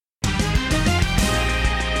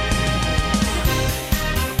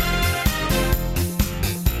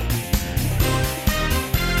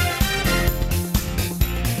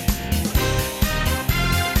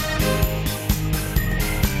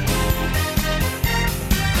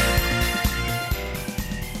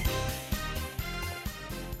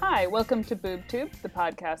Hi, welcome to BoobTube, the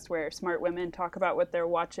podcast where smart women talk about what they're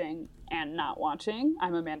watching and not watching.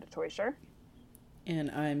 I'm Amanda Toysher.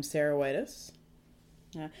 And I'm Sarah Whitus.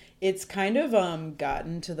 It's kind of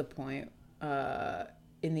gotten to the point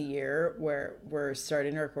in the year where we're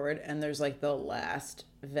starting to record and there's like the last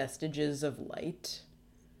vestiges of light,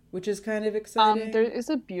 which is kind of exciting. There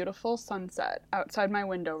is a beautiful sunset outside my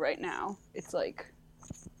window right now. It's like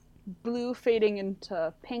blue fading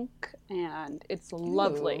into pink and it's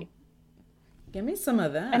lovely. Ooh. Give me some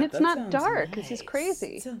of that. And it's that not dark. Nice. This is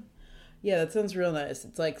crazy. Yeah, that sounds real nice.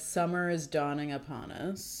 It's like summer is dawning upon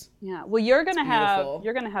us. Yeah. Well, you're gonna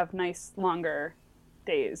have nice longer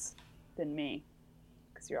days than me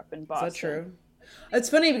because you're up in Boston. Is that true? It's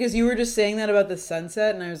funny because you were just saying that about the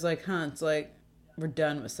sunset, and I was like, huh, it's like we're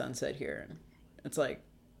done with sunset here. It's like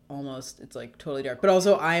almost, it's like totally dark. But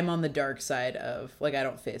also, I'm on the dark side of like I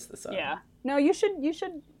don't face the sun. Yeah. No, you should.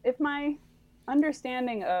 If my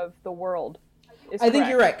understanding of the world is I think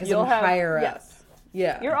you're right because I'm higher up. Yes.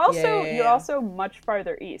 Yeah. You're also much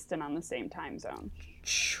farther east and on the same time zone.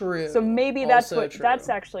 True. So maybe that's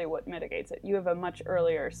actually what mitigates it. You have a much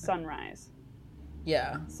earlier sunrise.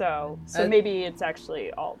 Yeah. So maybe it's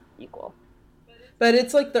actually all equal. But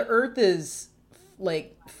it's like the Earth is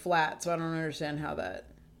like flat, so I don't understand how that.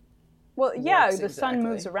 Well, yeah, the exactly. sun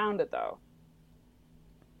moves around it though.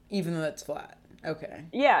 Even though it's flat. Okay.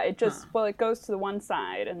 Yeah, it just it goes to the one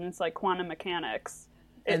side, and it's like quantum mechanics.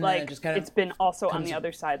 It's been also on the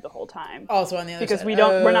other side the whole time. Also on the other side. Because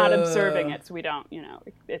we're not observing it, so we don't,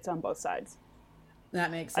 it's on both sides. That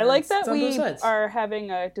makes sense. I like that we are having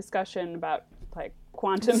a discussion about like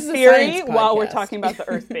quantum theory while we're talking about the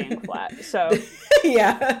Earth being flat. So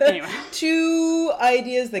yeah. Anyway. Two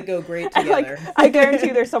ideas that go great together. I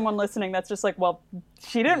guarantee there's someone listening that's just like, well,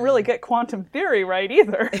 she didn't really get quantum theory right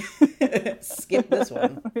either. Skip this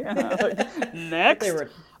one. Yeah, next.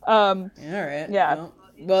 All right. Yeah.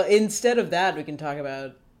 Well, instead of that, we can talk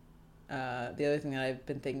about the other thing that I've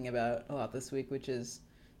been thinking about a lot this week, which is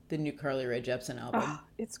the new Carly Rae Jepsen album. Oh,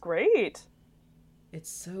 it's great. It's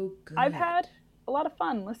so good. I've had a lot of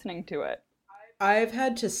fun listening to it. I've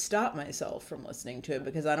had to stop myself from listening to it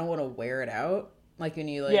because I don't want to wear it out. Like when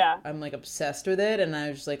you I'm like obsessed with it, and I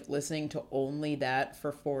was like listening to only that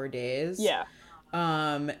for 4 days. Yeah.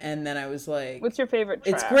 And then I was like, what's your favorite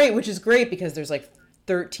track? It's great, which is great because there's like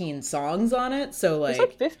 13 songs on it, so like there's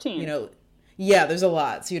like 15. Yeah, there's a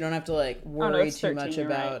lot, so you don't have to like worry too 13, much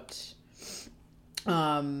about you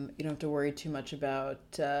don't have to worry too much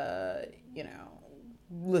about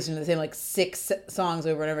listening to the same like 6 songs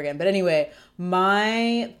over and over again. But anyway,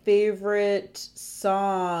 my favorite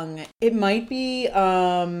song, it might be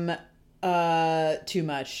Too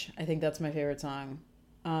Much. I think that's my favorite song.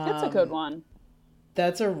 That's a good one.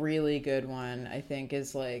 That's a really good one. I think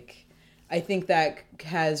that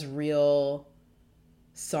has real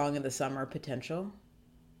song of the summer potential.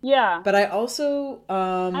 Yeah. But I've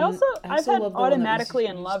had Automatically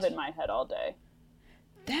in Love in my head all day.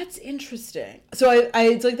 That's interesting. So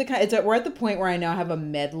it's like we're at the point where I now have a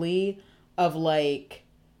medley of like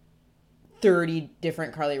 30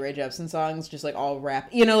 different Carly Rae Jepsen songs, just like all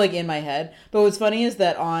rap, like in my head. But what's funny is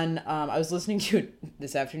that I was listening to it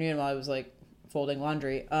this afternoon while I was like folding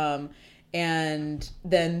laundry. And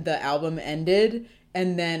then the album ended,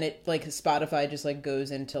 and then it like Spotify just like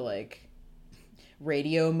goes into like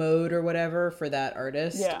radio mode or whatever for that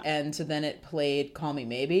artist. Yeah. And so then it played Call Me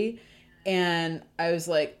Maybe, and I was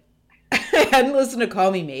like, I hadn't listened to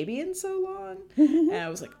Call Me Maybe in so long, and I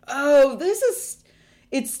was like, oh,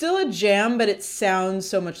 it's still a jam, but it sounds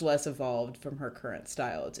so much less evolved from her current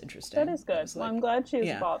style. It's interesting. That is good. Well, I'm glad she's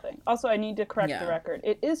evolving. Also, I need to correct the record.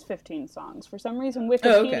 It is 15 songs. For some reason,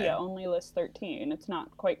 Wikipedia only lists 13. It's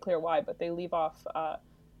not quite clear why, but they leave off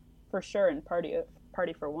For Sure and Party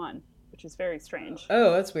for One, which is very strange.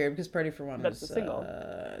 Oh, that's weird because Party for One was a single.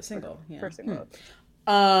 First single.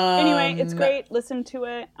 Anyway, it's great. Listen to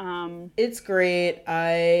it. It's great.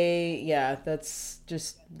 That's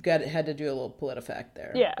just had to do a little PolitiFact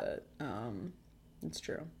there. Yeah. But, it's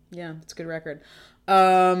true. Yeah, it's a good record.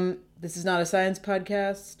 This is not a science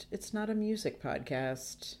podcast. It's not a music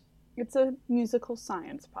podcast. It's a musical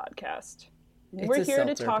science podcast. We're here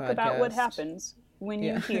to talk about what happens when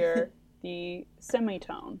you hear the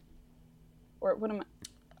semitone. Or what am I?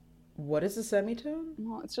 What is a semitone?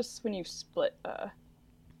 Well, it's just when you split a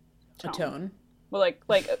tone. Well, like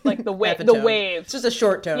the wave. The wave. It's just a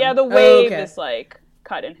short tone. Yeah, the wave is like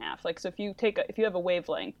cut in half. Like so, if you have a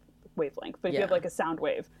wavelength, but if you have like a sound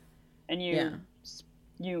wave, and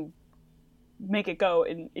you make it go,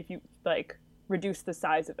 and if you like reduce the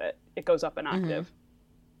size of it, it goes up an octave.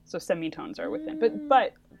 So semitones are within.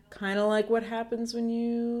 But kind of like what happens when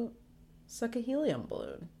you suck a helium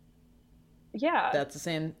balloon. Yeah. That's it's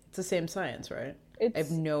the same science, right? I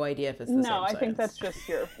have no idea if it's the same science. No, I think that's just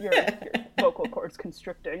your vocal cords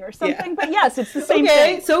constricting or something. Yeah. But yes, it's the same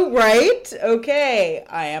thing. Okay,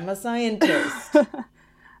 I am a scientist.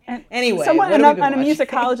 Anyway, someone and a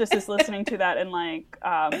musicologist is listening to that and like,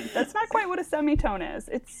 that's not quite what a semitone is.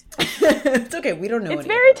 It's it's okay. We don't know. It's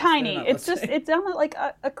very tiny. It's on like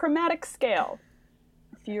a chromatic scale.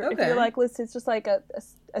 If you're like, listen, it's just like a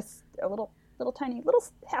little tiny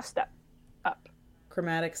half step up.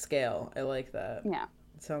 Chromatic scale. I like that. Yeah.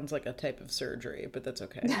 It sounds like a type of surgery, but that's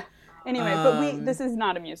okay. Anyway, but this is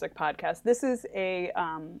not a music podcast. This is a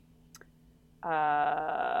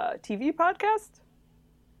TV podcast.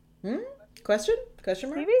 Question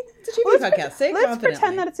mark? TV? It's a TV podcast. Say it let's confidently.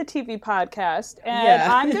 pretend that it's a TV podcast, and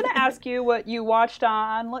I'm going to ask you what you watched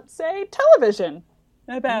on, let's say, television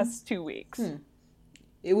in the past 2 weeks.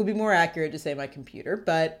 It would be more accurate to say my computer,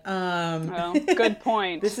 but well, good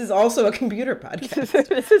point. This is also a computer podcast.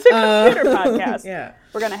 This is a computer podcast. Yeah,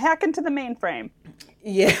 we're going to hack into the mainframe.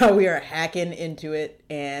 Yeah, we are hacking into it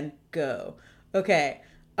and go. Okay,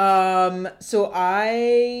 so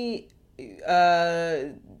I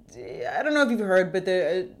don't know if you've heard, but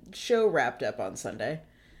the show wrapped up on Sunday.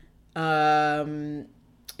 An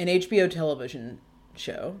HBO television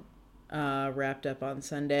show wrapped up on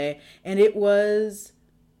Sunday, and it was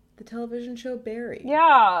the television show Barry.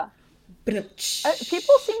 Yeah.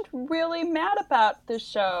 People seemed really mad about this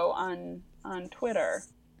show on Twitter.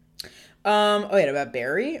 About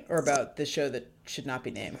Barry or about the show that should not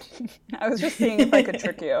be named? I was just seeing if I could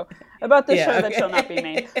trick you about the show that shall not be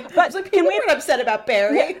named. But like, people were upset about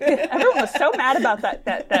Barry. Yeah, everyone was so mad about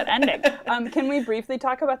that ending. Can we briefly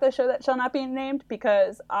talk about the show that shall not be named?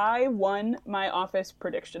 Because I won my office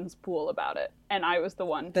predictions pool about it, and I was the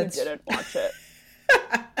one who didn't watch it.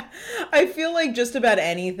 I feel like just about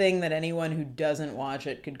anything that anyone who doesn't watch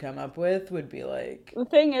it could come up with would be like... The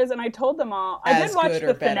thing is, and I told them all, I did watch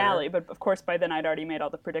the finale, but of course by then I'd already made all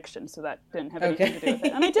the predictions, so that didn't have anything to do with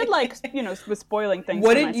it. And I did was spoiling things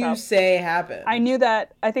What for did myself. You say happened? I knew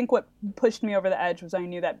that, I think what pushed me over the edge was I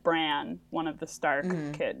knew that Bran, one of the Stark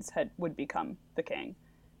kids, would become the king.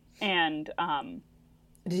 And,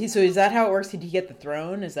 so is that how it works? Did he get the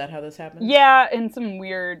throne? Is that how this happened? Yeah, in some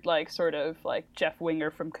weird, sort of Jeff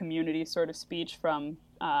Winger from Community sort of speech from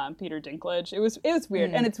Peter Dinklage. It was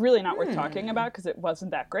weird, and it's really not worth talking about because it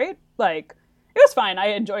wasn't that great. It was fine. I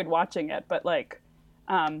enjoyed watching it, but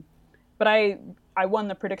but I won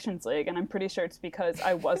the predictions league, and I'm pretty sure it's because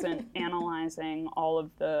I wasn't analyzing all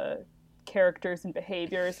of the characters and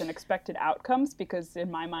behaviors and expected outcomes, because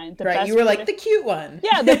in my mind the best you were like the cute one.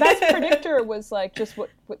 Yeah, the best predictor was just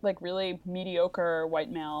what really mediocre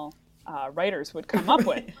white male writers would come up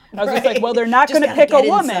with. I was just like, well, they're not going to pick a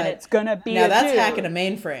woman. Inside. It's going to be now a that's dude. hacking a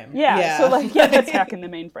mainframe. Yeah. So that's hacking the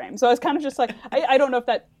mainframe. So I was kind of just like, I don't know if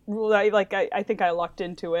that rule. I think I lucked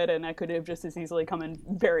into it, and I could have just as easily come in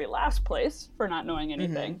very last place for not knowing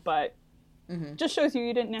anything, but. Just shows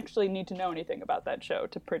you didn't actually need to know anything about that show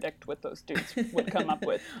to predict what those dudes would come up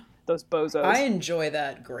with, those bozos. I enjoy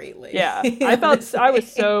that greatly. Yeah, I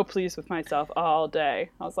was so pleased with myself all day.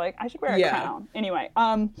 I was like, I should wear a crown. Anyway,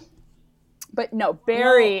 but no,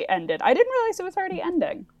 Barry ended. I didn't realize it was already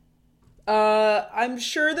ending. I'm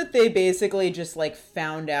sure that they basically just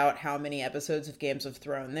found out how many episodes of Game of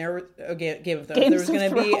Thrones there was going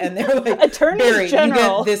to be, and they're like, Attorney Barry,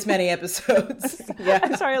 General, you get this many episodes. Yeah.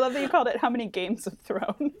 I'm sorry, I love that you called it how many Games of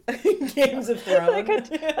Thrones. Games of Thrones.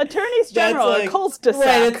 Attorneys General, a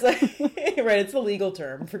cul-de-sac. Right, it's the legal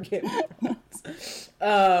term for Game of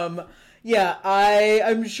Thrones. Yeah,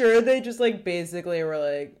 I'm sure they just basically were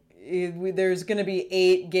like, there's going to be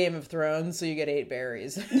 8 Game of Thrones, so you get 8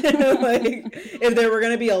 berries. If there were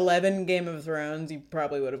going to be 11 Game of Thrones, you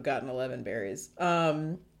probably would have gotten 11 berries.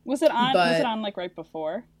 Was it on right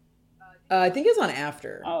before? I think it was on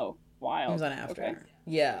after. Oh, wild. It was on after. Okay.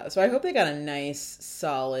 Yeah, so I hope they got a nice,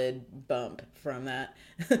 solid bump from that.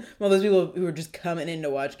 Well, those people who were just coming in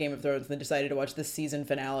to watch Game of Thrones and then decided to watch the season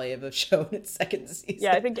finale of a show in its second season.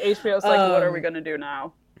 Yeah, I think HBO's what are we going to do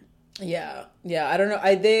now? Yeah, I don't know.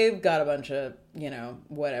 They've got a bunch of,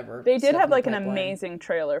 whatever. They did have an amazing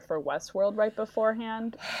trailer for Westworld right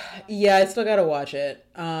beforehand. Yeah, I still got to watch it.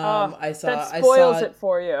 I saw it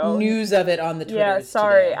for you. News of it on the Twitter. Yeah,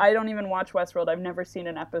 sorry. Today. I don't even watch Westworld. I've never seen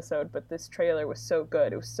an episode, but this trailer was so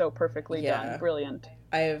good. It was so perfectly done. Brilliant.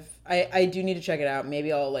 I do need to check it out.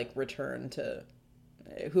 Maybe I'll return to...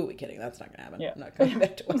 Who are we kidding? That's not going to happen. Yeah. I'm not going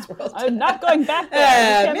back to Westworld. I'm not going back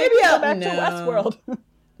there. Maybe I'll go back to Westworld.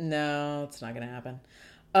 No, it's not going to happen.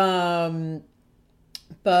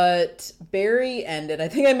 But Barry ended. I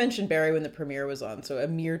think I mentioned Barry when the premiere was on, so a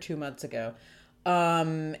mere 2 months ago.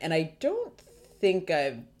 And I don't think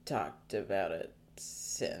I've talked about it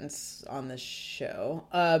since on the show.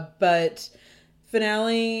 But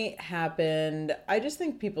finale happened. I just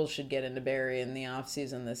think people should get into Barry in the off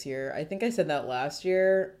season this year. I think I said that last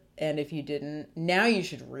year, and if you didn't, now you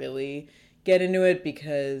should really get into it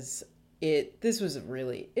because it was a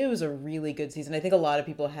really good season. I think a lot of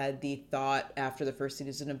people had the thought after the first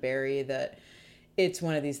season of Barry that it's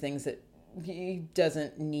one of these things that he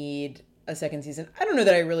doesn't need a second season. I don't know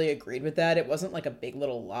that I really agreed with that. It wasn't like a Big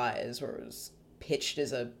Little Lies where it was pitched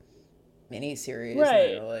as a miniseries.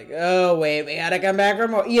 Right. And like, oh wait, we gotta come back for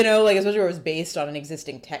more. Like especially where it was based on an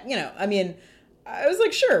existing tech. I mean, I was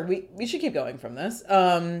like, sure, we should keep going from this.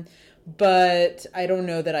 But I don't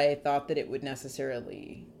know that I thought that it would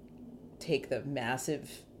necessarily take the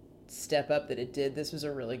massive step up that it did. This was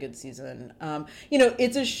a really good season.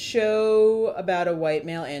 It's a show about a white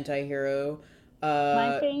male anti-hero.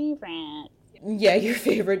 My favorite. Yeah, your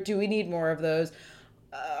favorite. Do we need more of those?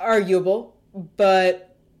 Arguable.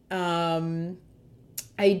 But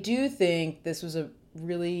I do think this was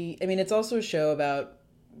it's also a show about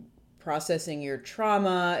processing your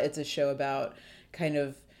trauma. It's a show about kind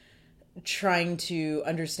of trying to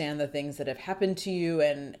understand the things that have happened to you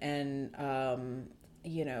and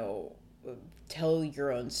tell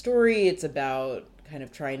your own story. It's about kind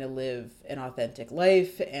of trying to live an authentic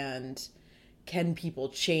life, and can people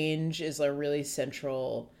change is a really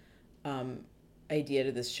central idea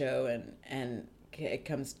to this show, and it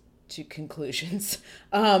comes to conclusions.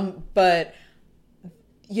 But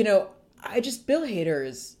Bill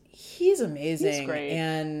Hader he's amazing. He's great.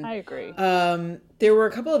 And I agree. There were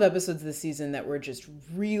a couple of episodes this season that were just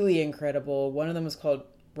really incredible. One of them was called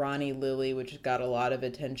Ronnie Lily, which got a lot of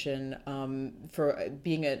attention for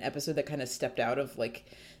being an episode that kind of stepped out of like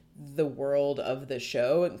the world of the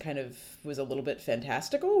show and kind of was a little bit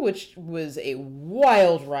fantastical, which was a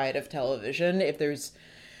wild ride of television. If there's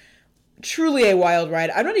truly a wild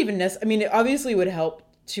ride, I'm not even it obviously would help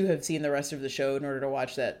to have seen the rest of the show in order to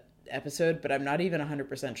watch that episode, but I'm not even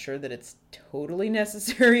 100% sure that it's totally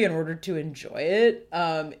necessary in order to enjoy it.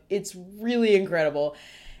 It's really incredible.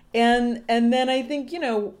 And then I think,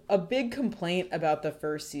 a big complaint about the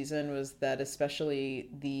first season was that especially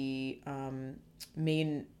the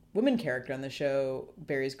main woman character on the show,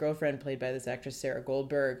 Barry's girlfriend, played by this actress Sarah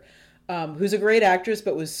Goldberg, who's a great actress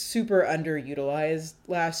but was super underutilized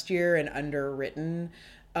last year and underwritten.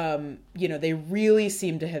 They really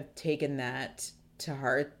seem to have taken that to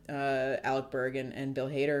heart. Alec Berg and Bill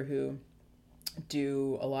Hader, who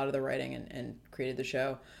do a lot of the writing and created the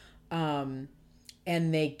show.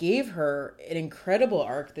 And they gave her an incredible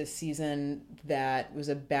arc this season that was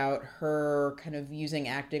about her kind of using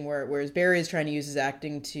acting, whereas Barry is trying to use his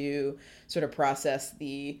acting to sort of process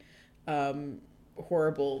the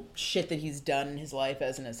horrible shit that he's done in his life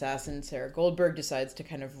as an assassin. Sarah Goldberg decides to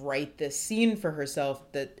kind of write this scene for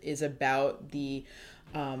herself that is about the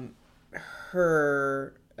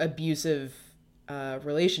her abusive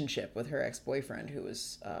relationship with her ex-boyfriend, who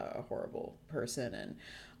was a horrible person.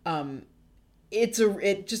 And it's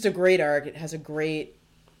just a great arc. It has a great,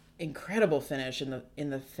 incredible finish in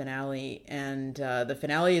the finale, and the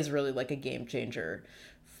finale is really like a game changer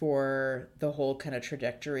for the whole kind of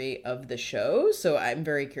trajectory of the show. So I'm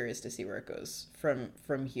very curious to see where it goes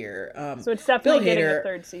from here. So it's definitely getting a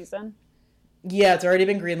third season. Yeah, it's already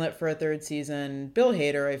been greenlit for a third season. Bill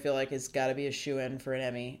Hader, I feel like, has got to be a shoo-in for an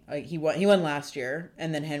Emmy. He won last year,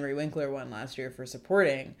 and then Henry Winkler won last year for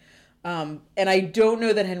supporting. And I don't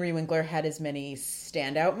know that Henry Winkler had as many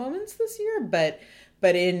standout moments this year,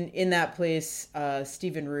 but in that place,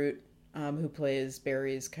 Stephen Root, who plays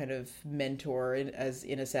Barry's kind of mentor in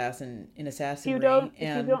Assassin's If you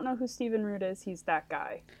don't know who Stephen Root is, he's that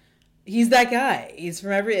guy. He's that guy. He's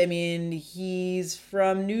from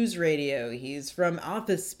News Radio. He's from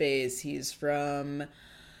Office Space. He's from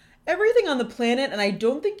everything on the planet. And I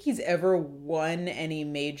don't think he's ever won any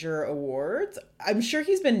major awards. I'm sure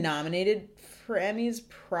he's been nominated for Emmys,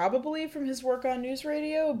 probably from his work on News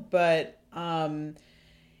Radio. But,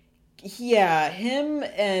 yeah, him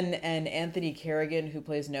and Anthony Carrigan, who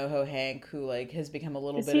plays NoHo Hank, who like has become a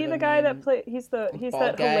little bit. Is he the guy that play? He's that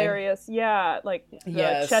guy? Hilarious, yeah,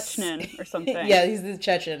 Chechen or something. Yeah, he's the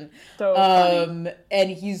Chechen. So funny. And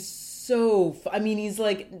he's so. He's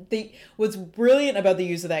like what's brilliant about the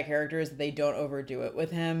use of that character is that they don't overdo it with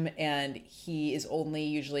him, and he is only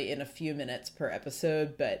usually in a few minutes per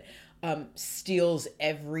episode, but. Steals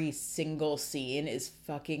every single scene.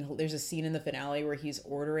 There's a scene in the finale where he's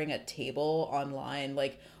ordering a table online,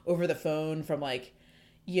 like over the phone from like,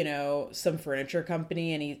 some furniture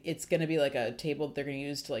company, and it's going to be like a table that they're going to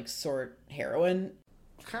use to like sort heroin.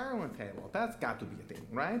 Heroin table, that's got to be a thing,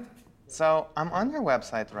 right? So I'm on your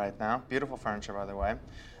website right now. Beautiful furniture, by the way.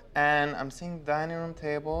 And I'm seeing dining room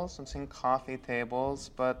tables, I'm seeing coffee tables,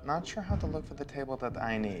 but not sure how to look for the table that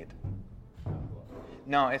I need.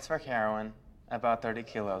 No, it's for heroin, about 30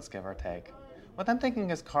 kilos, give or take. What I'm thinking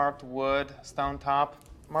is carved wood, stone top,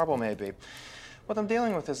 marble maybe. What I'm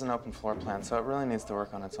dealing with is an open floor plan, so it really needs to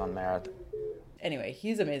work on its own merit. Anyway,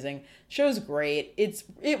 he's amazing. Show's great.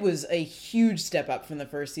 It was a huge step up from the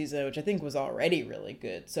first season, which I think was already really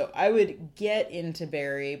good. So I would get into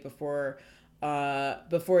Barry before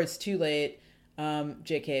it's too late.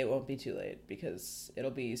 JK, it won't be too late because it'll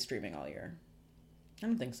be streaming all year. I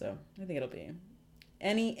don't think so. I think it'll be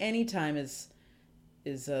any time is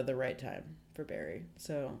the right time for Barry.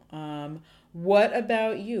 So, what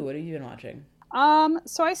about you? What have you been watching?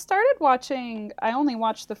 So I started watching, I only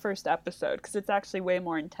watched the first episode because it's actually way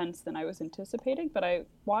more intense than I was anticipating, but I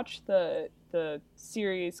watched the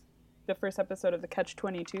series, the first episode of the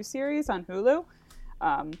Catch-22 series on Hulu,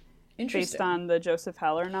 based on the Joseph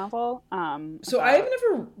Heller novel. So I've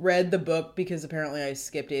never read the book because apparently I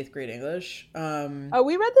skipped 8th grade English. We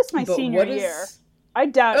read this my senior year. I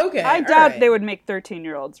doubt they would make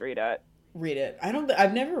 13-year-olds read it.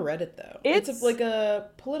 I've never read it though. It's like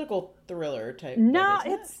a political thriller type. No,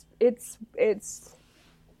 it's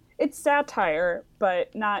satire,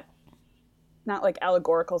 but not like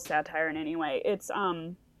allegorical satire in any way.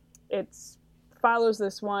 It's follows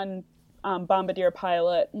this one bombardier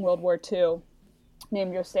pilot in World War II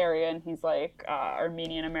named Yossarian. He's like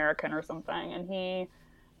Armenian American or something, and he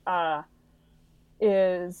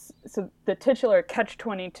so the titular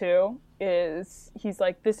Catch-22 is, he's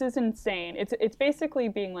like, this is insane. It's basically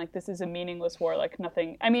being like, this is a meaningless war, like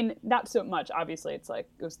nothing. I mean, not so much. Obviously, it's like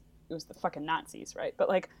it was the fucking Nazis, right?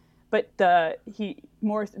 But the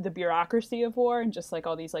bureaucracy of war and just like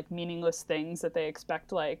all these like meaningless things that they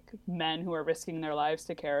expect like men who are risking their lives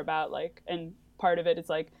to care about. Like, and part of it is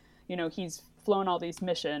like, he's flown all these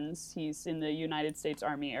missions. He's in the United States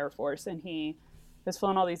Army Air Force, and he has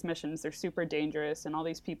flown all these missions. They're super dangerous, and all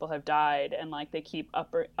these people have died, and like they keep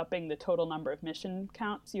upping the total number of mission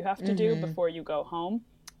counts you have to do before you go home.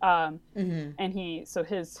 And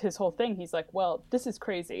his whole thing, he's like, well, this is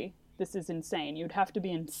crazy. This is insane. You'd have to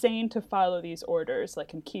be insane to follow these orders,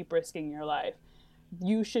 like, and keep risking your life.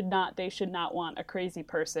 They should not want a crazy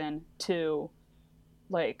person to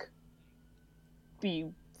like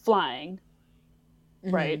be flying,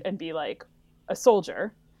 right? And be like a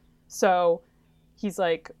soldier. So he's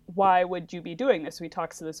like, why would you be doing this? So he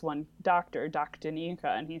talks to this one doctor, Dr.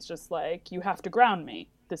 Nika, and he's just like, you have to ground me.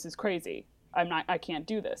 This is crazy. I can't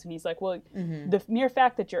do this. And he's like, well, the mere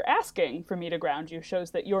fact that you're asking for me to ground you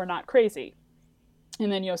shows that you're not crazy.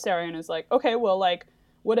 And then Yossarian is like, okay, well, like,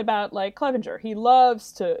 what about like Clevenger? He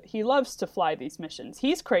loves to fly these missions.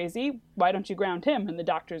 He's crazy. Why don't you ground him? And the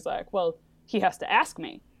doctor's like, well, he has to ask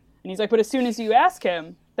me. And he's like, but as soon as you ask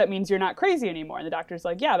him, that means you're not crazy anymore. And the doctor's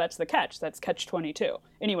like, yeah, that's the catch. That's Catch-22.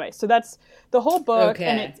 Anyway, so that's the whole book. Okay.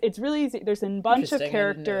 And it's really easy. There's a bunch of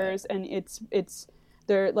characters, and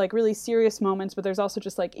they're like really serious moments, but there's also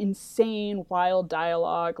just like insane, wild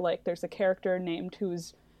dialogue. Like there's a character named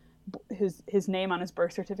who's his name on his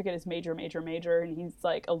birth certificate is Major, and he's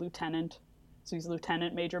like a lieutenant. So he's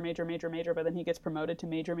lieutenant, major, but then he gets promoted to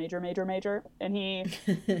major. And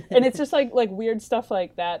and it's just like weird stuff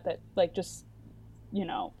like that like just,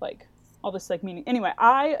 like all this like meaning. Anyway,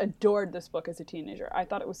 I adored this book as a teenager. I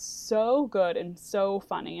thought it was so good and so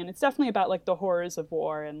funny. And it's definitely about like the horrors of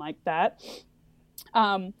war and like that.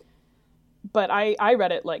 But I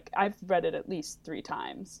read it, like I've read it at least 3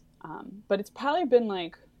 times. But it's probably been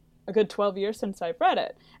like a good 12 years since I've read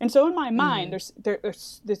it. And so in my mind,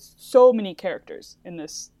 there's so many characters in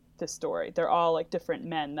this story. They're all like different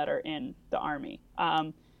men that are in the army.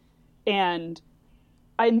 And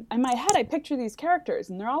in my head, I picture these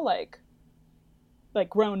characters, and they're all like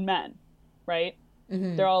grown men, right?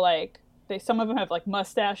 They're all like, some of them have like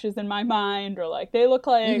mustaches in my mind, or like they look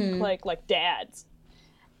like dads.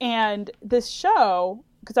 And this show,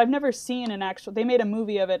 because I've never seen they made a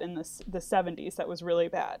movie of it in the 70s that was really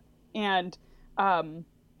bad. And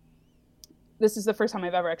this is the first time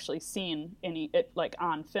I've ever actually seen it like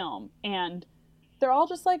on film. And they're all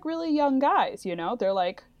just like really young guys, they're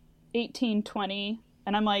like 18, 20.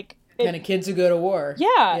 And I'm like, kind of kids who go to war.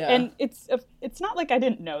 Yeah. And it's not like I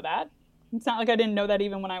didn't know that. It's not like I didn't know that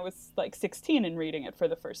even when I was like 16 and reading it for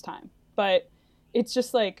the first time. But it's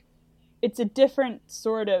just like, it's a different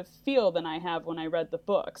sort of feel than I have when I read the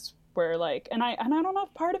books, where like, and I don't know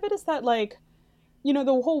if part of it is that like, the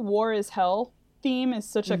whole war is hell theme is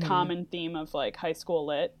such a common theme of like high school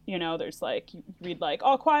lit. You know, there's like you read like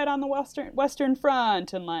All Quiet on the Western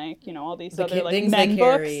Front and like, you know, all these other like men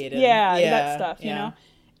books. And, that stuff, you know.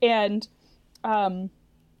 And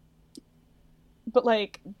but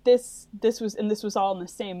like this was all in the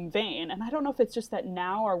same vein. And I don't know if it's just that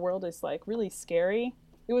now our world is like really scary.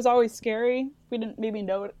 It was always scary. We didn't maybe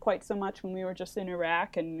know it quite so much when we were just in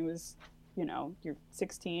Iraq and it was, you know, you're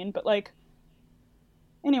 16. But like,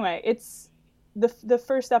 anyway, it's the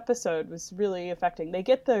first episode was really affecting. They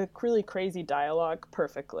get the really crazy dialogue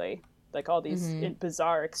perfectly. Like all these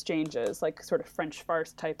bizarre exchanges, like sort of French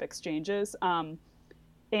farce type exchanges. And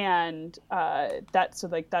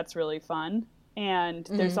that's really fun. And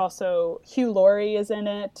there's also Hugh Laurie is in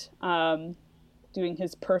it, doing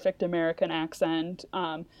his perfect American accent.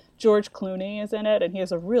 George Clooney is in it, and he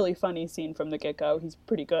has a really funny scene from the get-go. He's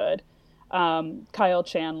pretty good. Kyle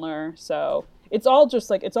Chandler. So it's all just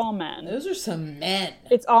like, it's all men. Those are some men.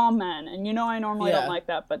 It's all men. And you know, I normally don't like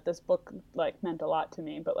that, but this book like meant a lot to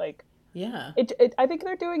me. But like, yeah, I think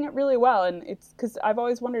they're doing it really well. And it's because I've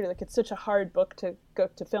always wondered, like, it's such a hard book to go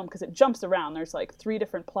to film because it jumps around. There's like 3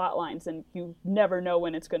 different plot lines and you never know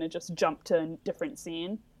when it's going to just jump to a different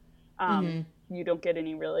scene. You don't get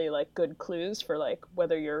any really like good clues for like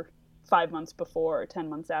whether you're 5 months before or 10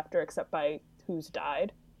 months after, except by who's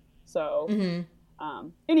died. So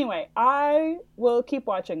anyway, I will keep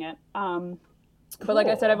watching it. But like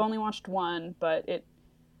I said, I've only watched one, but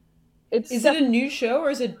is it a new show or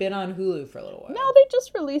has it been on Hulu for a little while? No, they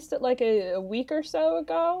just released it like a week or so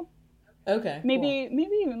ago. Okay. Maybe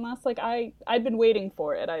even less. Like I'd been waiting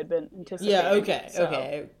for it. I had been anticipating. Yeah. Okay. It, so.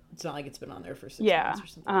 Okay. It's not like it's been on there for 6 months or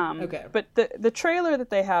something. Okay. But the trailer that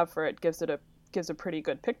they have for it gives a pretty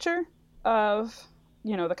good picture of,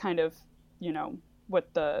 you know, the kind of, you know, what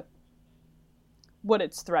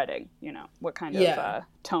it's threading, you know, what kind of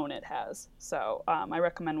tone it has. So I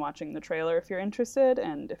recommend watching the trailer if you're interested,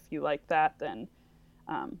 and if you like that, then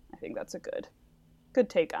I think that's a good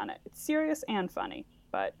take on it. It's serious and funny,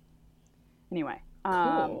 but anyway,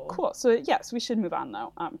 cool. So yes, we should move on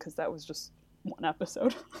though, because that was just one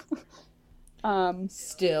episode.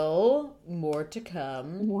 Still more to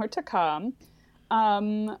come. More to come.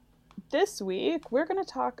 This week we're going to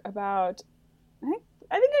talk about.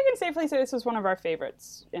 I think I can safely say this was one of our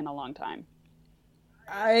favorites in a long time.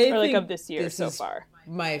 Of this year so far.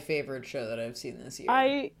 My favorite show that I've seen this year.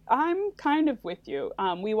 I'm kind of with you.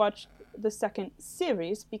 We watched the second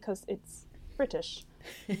series because it's British.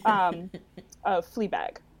 Of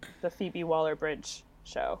Fleabag, the Phoebe Waller-Bridge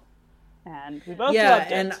show, and we both loved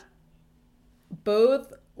it. And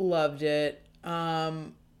both loved it.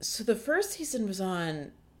 So the first season was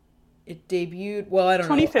on. It debuted. Well, I don't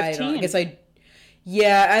know. 2015.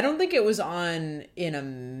 I don't think it was on in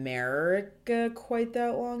America quite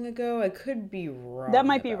that long ago. I could be wrong. That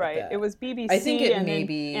might be right. That. It was BBC. I think it and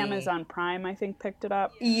maybe Amazon Prime. I think picked it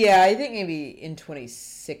up. Yeah, I think maybe in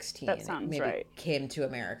 2016. That sounds right. It came to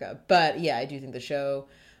America, but yeah, I do think the show.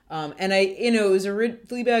 And it was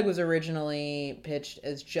Fleabag was originally pitched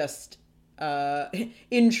as just.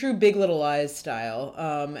 In true Big Little Lies style,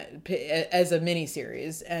 as a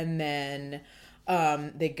miniseries, and then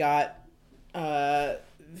they got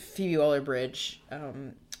Phoebe Waller-Bridge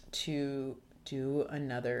to do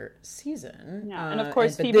another season. Yeah, and of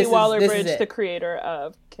course Phoebe Waller-Bridge, the creator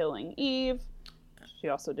of Killing Eve. She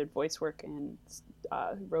also did voice work in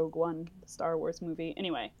Rogue One, the Star Wars movie.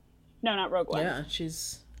 Anyway, no, not Rogue One. Yeah,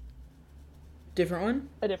 she's different one.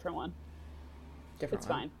 A different one. Different. It's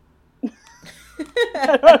one. Fine.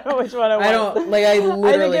 I don't know which one it was. I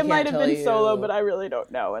literally think it might have been Solo, but I really don't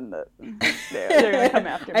know. And they're gonna come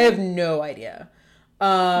after me. I have no idea.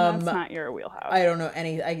 That's not your wheelhouse. I don't know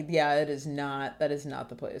any. That is not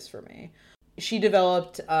the place for me. She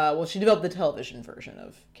developed. She developed the television version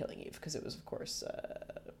of Killing Eve because it was, of course,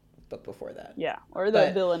 a book before that. Yeah, or the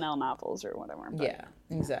Villanelle novels or whatever. But. Yeah,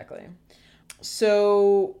 exactly.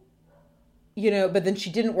 So. But then she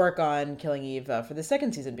didn't work on Killing Eve for the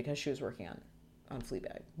second season because she was working on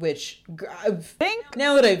Fleabag, which I think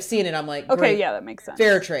now that I've seen it, I'm like, okay, great, yeah, that makes sense.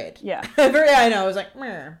 Fair trade. Yeah. I know. I was like,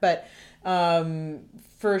 meh. But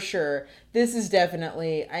for sure, this is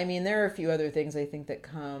definitely, I mean, there are a few other things I think that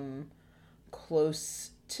come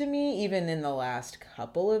close to me, even in the last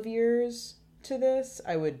couple of years to this.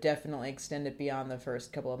 I would definitely extend it beyond the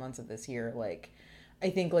first couple of months of this year. Like, I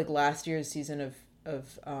think like last year's season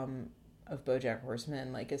of BoJack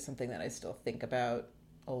Horseman, like, is something that I still think about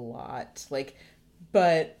a lot. Like,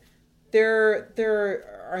 but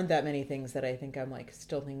there aren't that many things that I think I'm like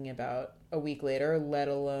still thinking about a week later, let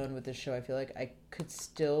alone with this show. I feel like I could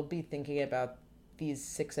still be thinking about these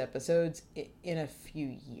 6 episodes in a few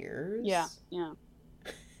years. Yeah.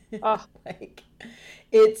 Like,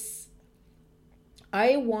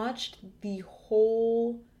 I watched the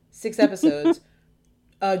whole 6 episodes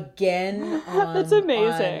again on... That's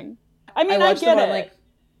amazing. I watched get it it. on, like,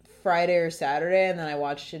 Friday or Saturday, and then I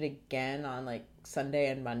watched it again on, like,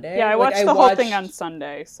 Sunday and Monday. Yeah, I watched the whole thing on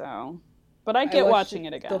Sunday, so... But I get watching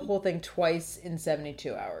it again. The whole thing twice in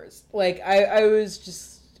 72 hours. Like, I was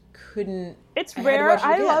just... couldn't... It's rare.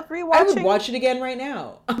 I love rewatching. I would watch it again right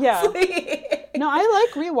now. Yeah. No, I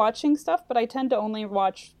like rewatching stuff, but I tend to only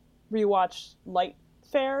rewatch light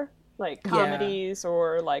fare, like comedies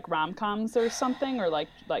or like rom-coms or something, or like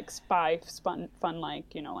spy fun,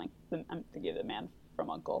 like, you know, like I'm thinking of The Man from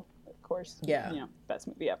U.N.C.L.E., of course. Yeah. You know, best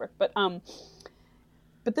movie ever. But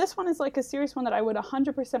this one is like a serious one that I would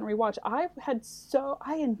 100% rewatch.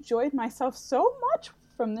 I enjoyed myself so much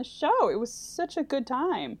from this show. It was such a good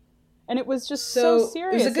time. And it was just so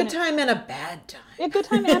serious. It was a good time and a bad time. A good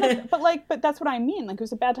time and but that's what I mean. Like, it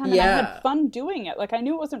was a bad time and I had fun doing it. Like, I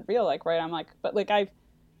knew it wasn't real, like, right? I'm like, but like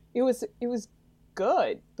it was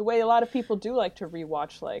good. The way a lot of people do like to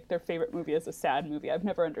rewatch like their favorite movie as a sad movie. I've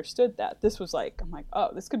never understood that. This was like, I'm like, oh,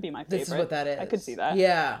 this could be my favorite. This is what that is. I could see that.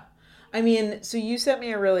 Yeah. I mean, so you sent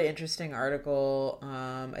me a really interesting article.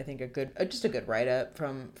 I think just a good write-up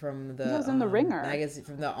from the... It was in The Ringer.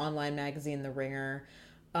 From the online magazine, The Ringer.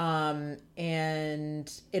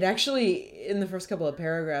 And it actually, in the first couple of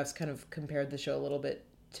paragraphs, kind of compared the show a little bit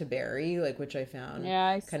to Barry, like, which I found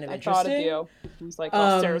kind of interesting. I thought of you. It was like,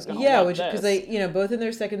 oh, Sarah's gonna love this. Because they, you know, both in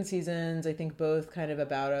their second seasons, I think both kind of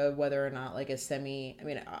about whether or not like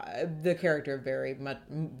the character of Barry much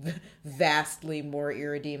vastly more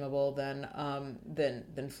irredeemable than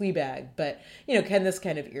Fleabag, but you know, can this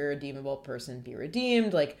kind of irredeemable person be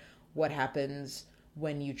redeemed? Like, what happens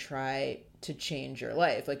when you try to change your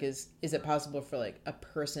life? Like, is it possible for like a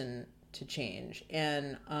person to change?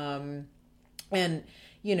 And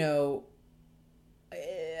you know,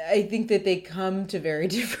 I think that they come to very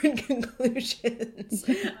different conclusions.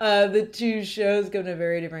 The two shows come to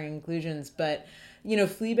very different conclusions, but you know,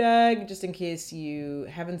 Fleabag, just in case you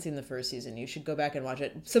haven't seen the first season, you should go back and watch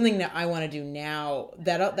it. Something that I want to do now,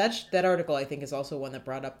 that article I think is also one that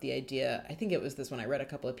brought up the idea. I think it was this one. I read a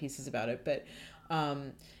couple of pieces about it, but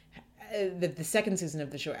the second season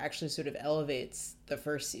of the show actually sort of elevates the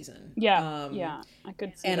first season. Yeah, I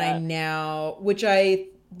could see and that. I now, which I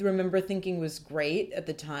remember thinking was great at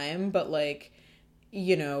the time, but like,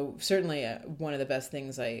 you know, certainly one of the best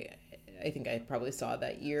things I think I probably saw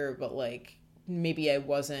that year, but like, maybe it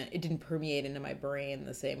didn't permeate into my brain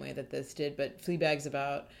the same way that this did. But Fleabag's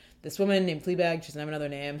about this woman named Fleabag. She doesn't have another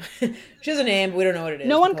name. She has a name, but we don't know what it is.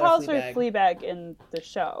 No one calls her Fleabag in the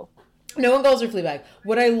show. No one calls her Fleabag.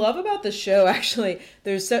 What I love about the show, actually,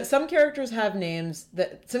 there's some characters have names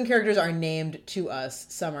some characters are named to us,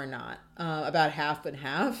 some are not. About half and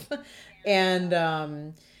half. And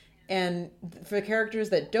for characters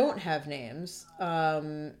that don't have names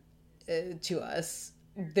to us,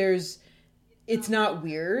 it's not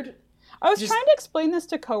weird. I was trying to explain this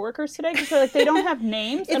to coworkers today because they're like, they don't have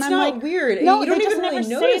names. It's and I'm not like, weird. No, you don't they even just really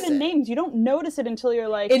never notice say the names. You don't notice it until you're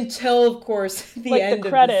like... Until, of course, the like end the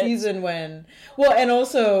of credits. the season when... Well, and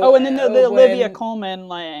also... Oh, and then the Olivia Colman,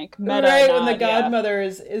 like, meta right, nod, when the godmother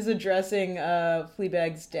is addressing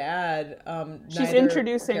Fleabag's dad. She's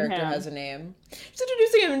introducing him. Character has a name. She's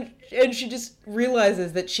introducing him, and she just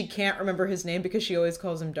realizes that she can't remember his name because she always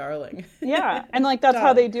calls him darling. Yeah, and like that's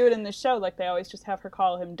how they do it in the show. Like they always just have her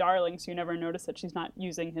call him darling, so you never notice that she's not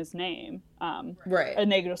using his name. Right. And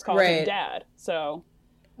they just call him dad. So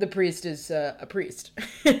the priest is a priest.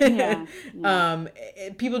 Yeah.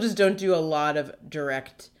 People just don't do a lot of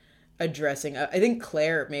direct addressing. I think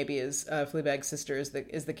Claire maybe is Fleabag's sister is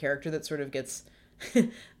the character that sort of gets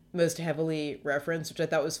most heavily referenced, which I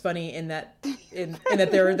thought was funny in that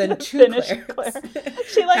there are then two Claires.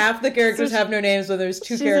 She, like, half the characters have no names, so there's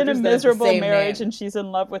two characters in a that have the miserable same marriage name. And she's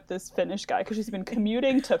in love with this Finnish guy because she's been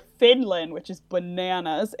commuting to Finland, which is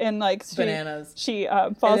bananas. And like she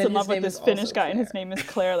falls in love with this Finnish guy, and his name is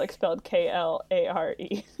Claire, like spelled Klare.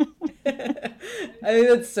 I think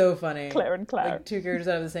that's so funny. Claire and Claire. Like two characters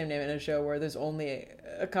that have the same name in a show where there's only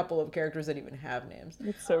a couple of characters that even have names.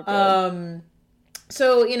 It's so good.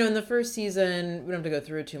 So, you know, in the first season, we don't have to go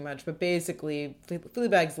through it too much, but basically,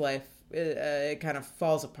 Fleabag's life it kind of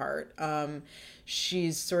falls apart.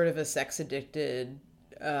 She's sort of a sex-addicted,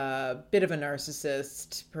 bit of a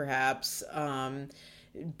narcissist, perhaps.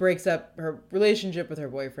 Breaks up her relationship with her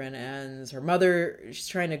boyfriend, ends. She's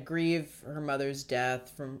trying to grieve her mother's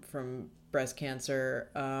death from breast cancer.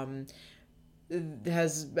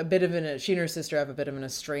 has a bit of she and her sister have a bit of an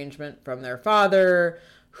estrangement from their father,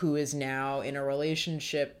 who is now in a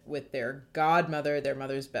relationship with their godmother, their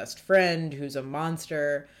mother's best friend, who's a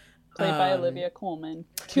monster. Played by Olivia Colman.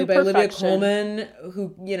 Olivia Colman,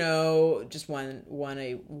 who, you know, just won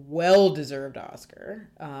a well-deserved Oscar.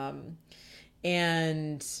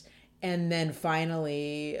 And then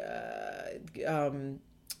finally,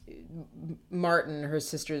 Martin, her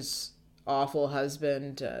sister's awful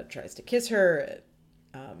husband, tries to kiss her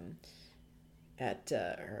at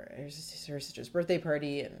her sister's birthday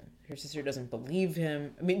party, and her sister doesn't believe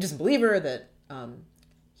him. I mean, doesn't believe her that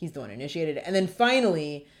he's the one who initiated it. And then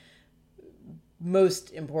finally,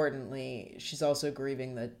 most importantly, she's also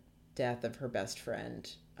grieving the death of her best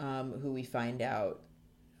friend, who we find out.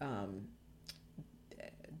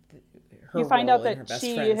 You find out that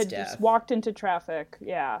she had just walked into traffic,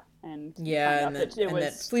 and that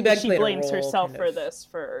Fleabag she blames herself for this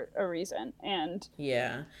for a reason, and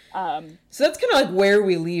so that's kind of like where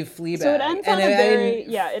we leave Fleabag. So it ends on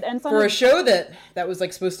it ends on for a show that was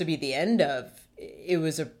like supposed to be the end of. It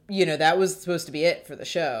was that was supposed to be it for the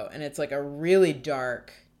show, and it's like a really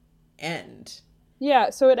dark end. Yeah,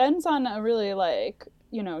 so it ends on a really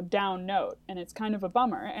down note, and it's kind of a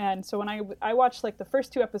bummer. And so when I watched like the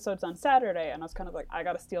first 2 episodes on Saturday, and I was kind of like, I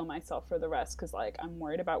gotta steel myself for the rest because like I'm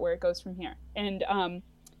worried about where it goes from here. And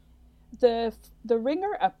the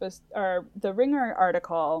Ringer the Ringer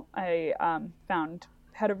article I found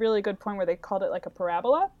had a really good point where they called it like a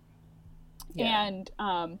parabola, and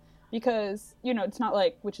because it's not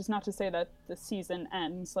like, which is not to say that the season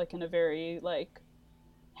ends like in a very like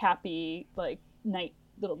happy like night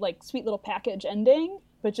little like sweet little package ending,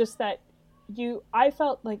 but just that I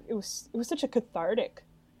felt like it was such a cathartic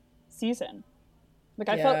season. Like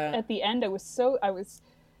I felt at the end it was sad,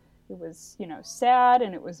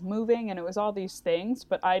 and it was moving, and it was all these things,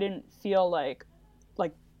 but I didn't feel like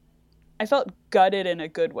I felt gutted in a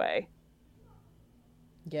good way.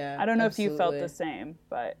 Yeah, I don't know if you felt the same,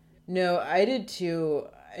 but no, I did too.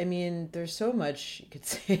 I mean, there's so much you could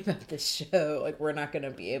say about this show. Like, we're not going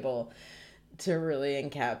to be able to really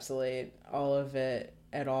encapsulate all of it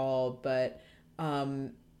at all. But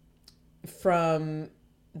from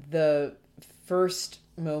the first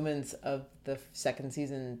moments of the second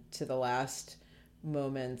season to the last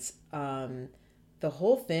moments, the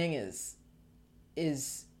whole thing is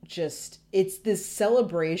just, it's this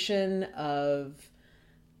celebration of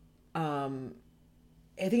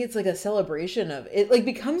I think it's like a celebration of it, like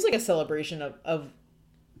becomes like a celebration of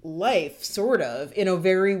life, sort of, in a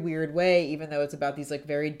very weird way, even though it's about these like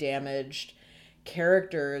very damaged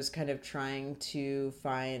characters kind of trying to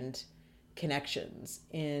find connections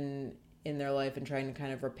in their life and trying to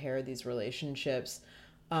kind of repair these relationships.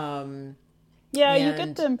 You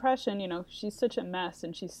get the impression, she's such a mess,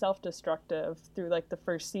 and she's self-destructive through like the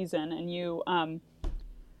first season, and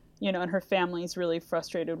and her family's really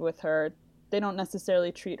frustrated with her. They don't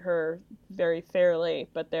necessarily treat her very fairly,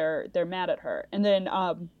 but they're mad at her. And then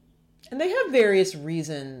and they have various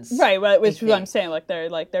reasons. Right, which is what I'm saying, they're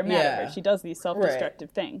mad at her. She does these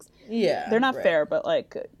self-destructive things. Yeah. They're not fair, but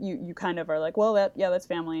like you kind of are like, well, that's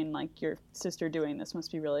family, and like your sister doing this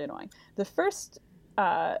must be really annoying. This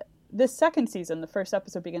second season, the first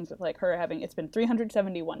episode begins with like her it's been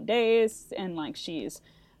 371 days, and like she's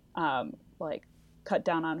like cut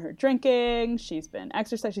down on her drinking, she's been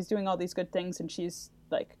exercising, she's doing all these good things, and she's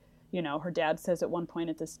like, her dad says at one point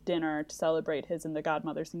at this dinner to celebrate his and the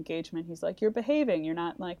godmother's engagement, he's like, you're behaving, you're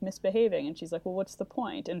not like misbehaving, and she's like, well, what's the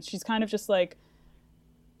point? And she's kind of just like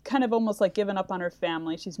almost like given up on her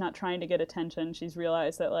family. She's not trying to get attention. She's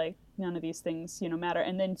realized that like none of these things matter.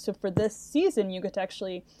 And then so for this season you get to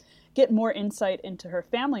actually get more insight into her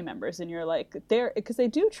family members, and you're like, because they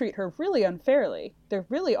do treat her really unfairly. They're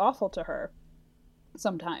really awful to her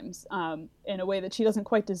sometimes, in a way that she doesn't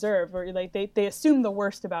quite deserve, or like they assume the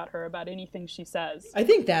worst about her, about anything she says. I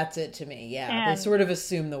think that's it to me. They sort of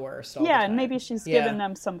assume the worst all the time. And maybe she's given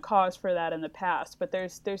them some cause for that in the past, but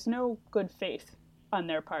there's no good faith on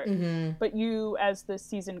their part. Mm-hmm. But you, as the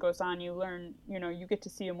season goes on, you learn, you get to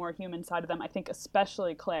see a more human side of them. I think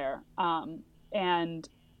especially Claire, and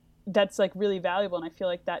that's like really valuable. And I feel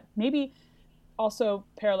like that maybe also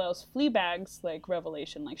parallels Fleabag's like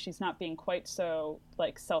revelation. Like she's not being quite so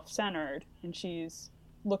like self-centered, and she's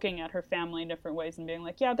looking at her family in different ways and being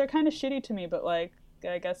like, yeah, they're kind of shitty to me, but like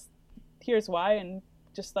I guess here's why, and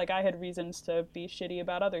just like I had reasons to be shitty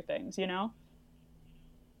about other things,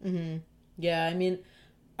 Mm-hmm. Yeah, I mean,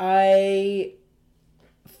 I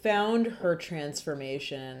found her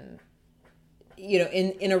transformation,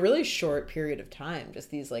 in a really short period of time, just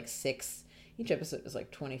these like 6 each episode is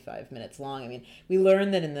like 25 minutes long. I mean, we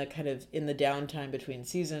learn that in the downtime between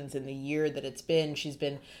seasons, in the year that it's been,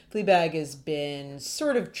 Fleabag has been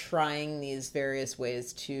sort of trying these various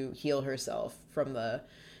ways to heal herself from the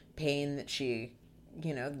pain that she,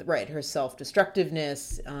 her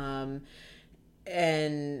self-destructiveness,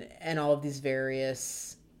 and all of these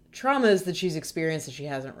various traumas that she's experienced that she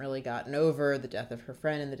hasn't really gotten over, the death of her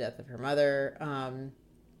friend and the death of her mother.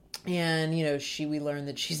 And, we learn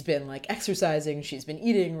that she's been like exercising, she's been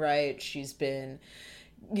eating right, she's been,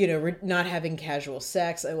 not having casual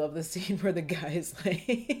sex. I love the scene where the guy's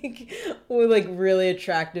like really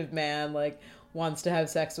attractive man, like wants to have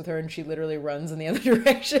sex with her and she literally runs in the other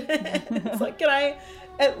direction. It's like, can I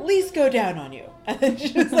at least go down on you? And then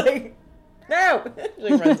she's like, no! She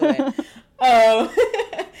like runs away.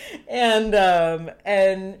 And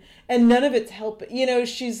none of it's helping.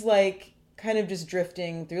 She's like kind of just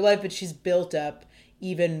drifting through life, but she's built up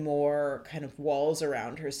even more kind of walls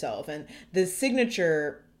around herself. And the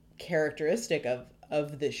signature characteristic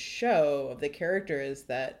of this show, of the character, is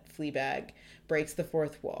that Fleabag breaks the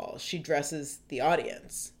fourth wall. She dresses the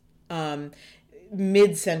audience.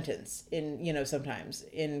 Mid-sentence in, sometimes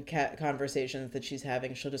in conversations that she's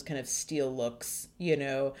having, she'll just kind of steal looks,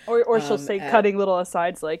 Or she'll say cutting little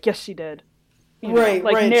asides like, yes, she did. Right.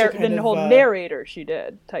 The whole narrator, she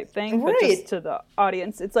did type thing. But just to the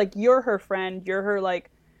audience, it's like, you're her friend, you're her, like,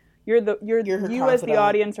 you as the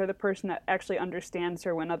audience are the person that actually understands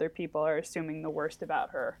her when other people are assuming the worst about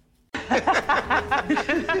her. I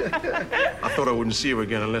thought I wouldn't see you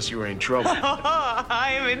again unless you were in trouble.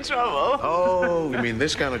 I am in trouble. Oh, you mean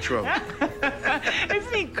this kind of trouble?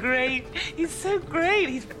 Isn't he great? He's so great.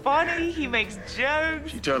 He's funny. He makes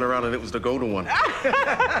jokes. She turned around and it was the golden one.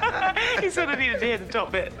 He sort of needed to hear the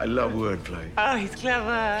top bit. I love wordplay. Oh, he's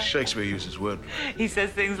clever. Shakespeare uses wordplay. He says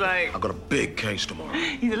things like, I've got a big case tomorrow.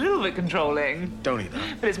 He's a little bit controlling. Don't he, though?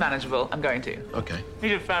 But it's manageable. I'm going to. Okay.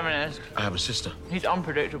 He's a feminist. I have a sister. He's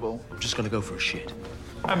unpredictable. I'm just gonna go for a shit.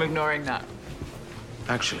 I'm ignoring that.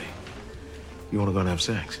 Actually, you wanna go and have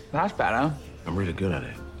sex? That's better. I'm really good at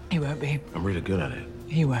it. He won't be. I'm really good at it.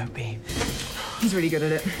 He won't be. He's really good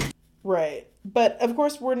at it. Right. But, of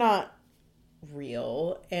course, we're not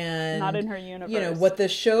real. And not in her universe. What the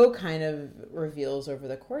show kind of reveals over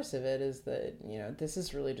the course of it is that, this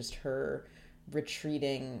is really just her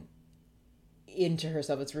retreating into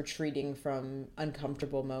herself. It's retreating from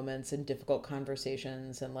uncomfortable moments and difficult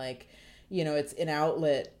conversations, and it's an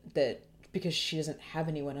outlet that, because she doesn't have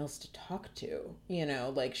anyone else to talk to, she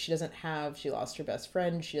lost her best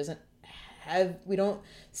friend, we don't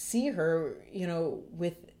see her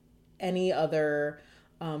with any other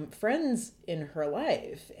friends in her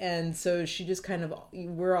life, and so she just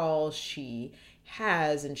we're all she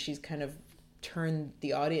has, and she's kind of turned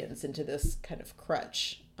the audience into this kind of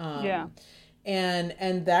crutch.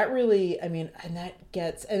 And that really, and that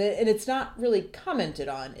gets, and it's not really commented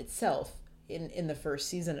on itself in the first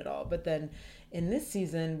season at all. But then in this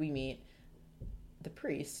season, we meet the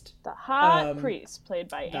priest. The hot priest, played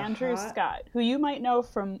by Andrew Scott, who you might know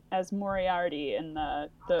as Moriarty in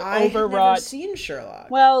the overwrought... I've never seen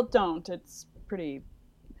Sherlock. Well, don't. It's pretty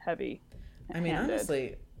heavy.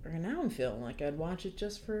 Honestly, now I'm feeling like I'd watch it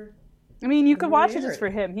just for... you could watch it just for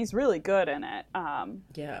him. He's really good in it.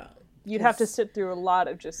 Yeah. You'd have to sit through a lot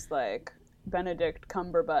of just like Benedict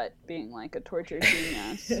Cumberbatch being like a tortured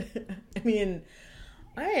genius.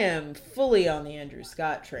 I am fully on the Andrew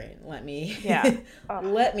Scott train. Let me tell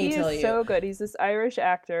you. He's so good. He's this Irish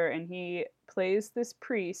actor, and he plays this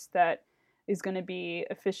priest that is going to be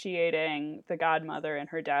officiating the godmother in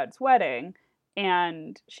her dad's wedding.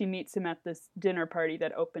 And she meets him at this dinner party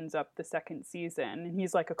that opens up the second season. And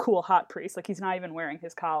he's like a cool hot priest. Like, he's not even wearing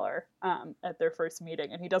his collar at their first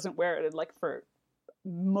meeting. And he doesn't wear it for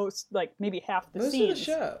most, maybe half the scenes. Most of the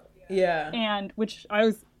show. Yeah. And which I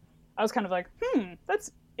was kind of like,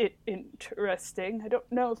 that's interesting. I don't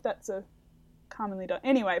know if that's a commonly done.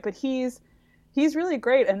 Anyway, but he's really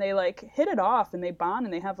great. And they hit it off, and they bond,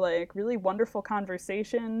 and they have really wonderful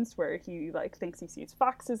conversations where he thinks he sees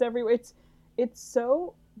foxes everywhere. It's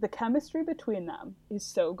so, the chemistry between them is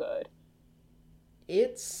so good.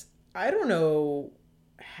 I don't know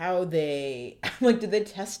how they, did they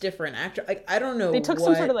test different actors? I don't know. They took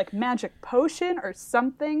some sort of magic potion or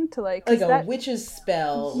something to a witch's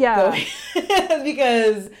spell. Yeah.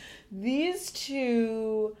 Because these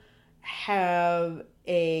two have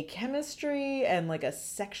a chemistry and a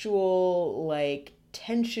sexual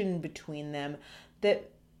tension between them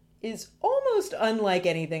that is almost unlike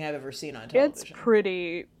anything I've ever seen on television.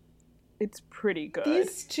 It's pretty good.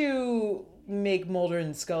 These two make Mulder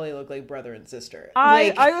and Scully look like brother and sister.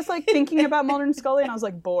 I was like thinking about Mulder and Scully, and I was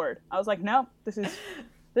like bored. I was like, no,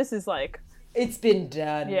 this is like, it's been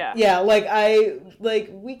done. Yeah. Yeah,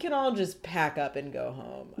 we can all just pack up and go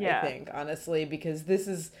home, I think, honestly, because this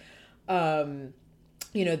is, they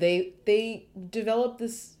develop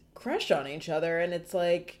this crush on each other, and it's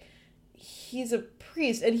like, he's a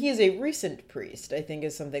priest, and he is a recent priest, I think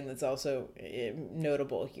is something that's also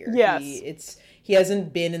notable here. Yes. He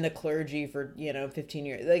hasn't been in the clergy for, 15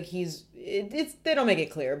 years. Like, they don't make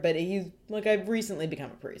it clear, but he's like, I've recently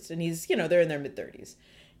become a priest, and he's, they're in their mid-30s.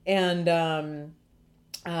 And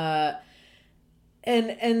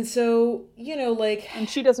so, and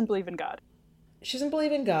she doesn't believe in God. She doesn't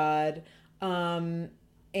believe in God. And,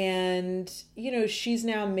 she's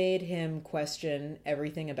now made him question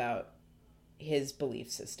everything about his belief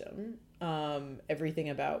system, everything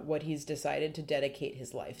about what he's decided to dedicate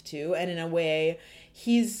his life to. And in a way,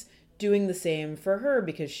 he's doing the same for her,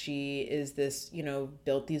 because she is this,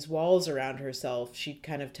 built these walls around herself. She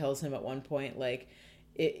kind of tells him at one point, like,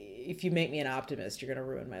 if you make me an optimist, you're going to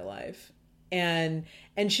ruin my life. And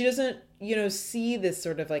she doesn't, see this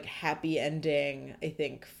sort of like happy ending, I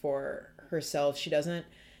think, for herself. She doesn't,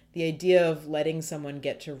 the idea of letting someone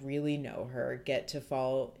get to really know her, get to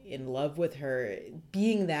fall in love with her,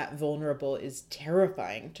 being that vulnerable is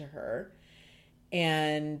terrifying to her.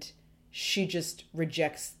 And she just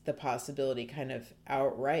rejects the possibility kind of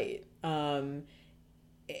outright. And,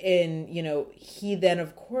 he then,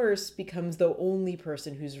 of course, becomes the only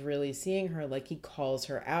person who's really seeing her. Like, he calls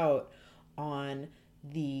her out on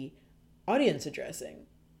the audience addressing.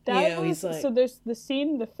 He's like... So there's the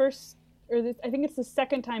scene, I think it's the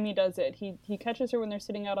second time he does it. He catches her when they're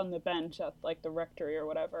sitting out on the bench at, like, the rectory or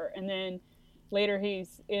whatever. And then later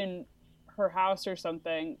he's in her house or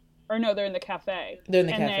something. Or no, they're in the cafe. They're in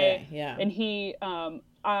the cafe, yeah. And he...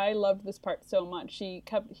 I loved this part so much.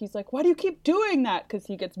 He's like, why do you keep doing that? Because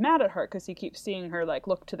he gets mad at her because he keeps seeing her, like,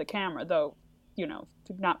 look to the camera, though,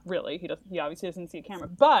 not really. He obviously doesn't see a camera,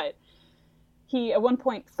 but he at one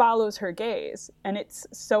point follows her gaze, and it's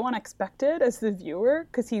so unexpected as the viewer,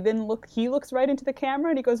 because he looks right into the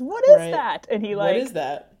camera and he goes, what is that? And he like, what is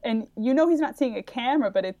that? And he's not seeing a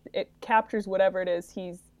camera, but it captures whatever it is.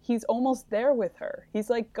 He's almost there with her. He's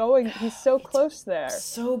like he's so close there.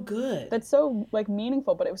 So good. That's so like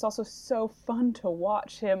meaningful, but it was also so fun to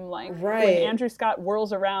watch him, like, right. When Andrew Scott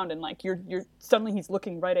whirls around and like you're suddenly he's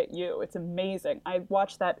looking right at you. It's amazing. I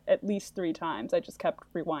watched that at least 3 times. I just kept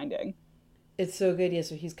rewinding. It's so good. Yeah,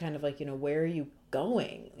 so he's kind of like, where are you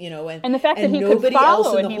going? And the fact that he could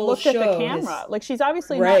follow and he looked at the camera. Like, she's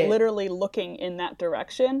obviously not literally looking in that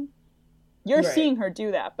direction. You're seeing her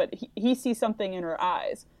do that, but he sees something in her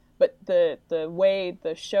eyes. But the way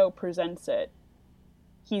the show presents it,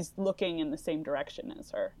 he's looking in the same direction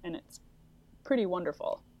as her, and it's pretty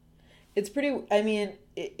wonderful. It's pretty, I mean,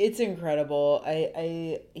 it's incredible.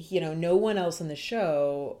 I no one else in the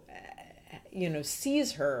show,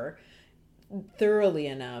 sees her thoroughly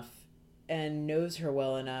enough and knows her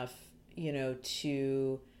well enough,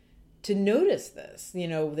 to notice this,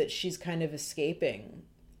 that she's kind of escaping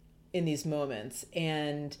in these moments.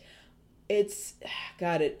 And it's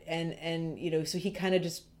got it. And so he kind of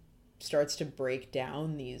just starts to break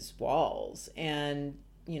down these walls, and,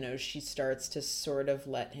 she starts to sort of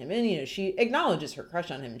let him in. She acknowledges her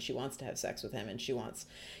crush on him and she wants to have sex with him and she wants,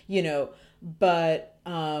 but,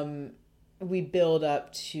 we build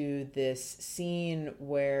up to this scene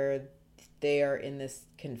where they are in this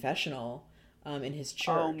confessional, in his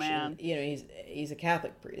church. Oh man. And, he's a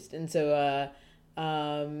Catholic priest. And so,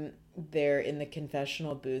 they're in the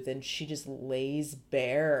confessional booth and she just lays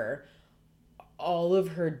bare all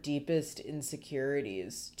of her deepest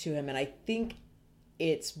insecurities to him. And I think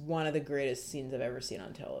it's one of the greatest scenes I've ever seen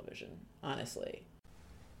on television, honestly.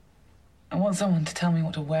 I want someone to tell me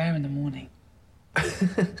what to wear in the morning.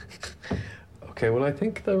 Okay, well, I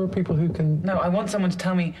think there are people who can... No, I want someone to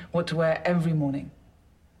tell me what to wear every morning.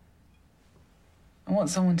 I want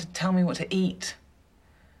someone to tell me what to eat,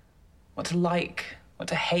 what to like, what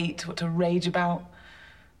to hate, what to rage about,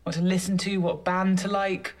 what to listen to, what band to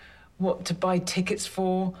like, what to buy tickets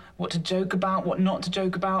for, what to joke about, what not to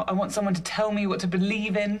joke about. I want someone to tell me what to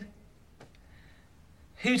believe in,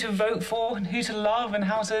 who to vote for and who to love and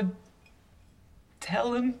how to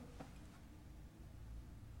tell them.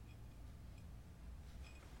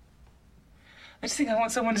 I just think I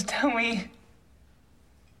want someone to tell me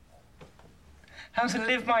how to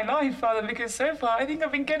live my life, Father, because so far I think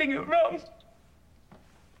I've been getting it wrong.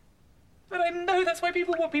 But I know that's why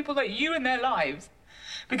people want people like you in their lives.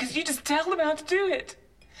 Because you just tell them how to do it.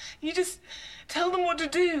 You just tell them what to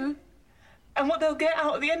do. and what they'll get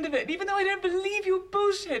out at the end of it. And even though I don't believe your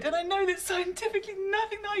bullshit, and I know that scientifically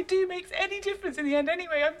nothing that I do makes any difference in the end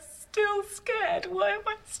anyway, I'm still scared. Why am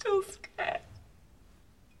I still scared?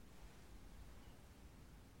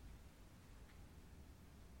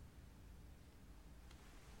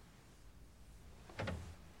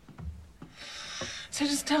 So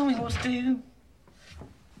just tell me what to do.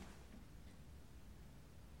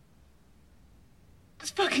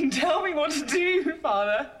 Just fucking tell me what to do,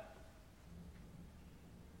 Father.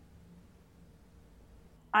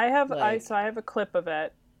 I have a clip of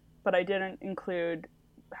it, but I didn't include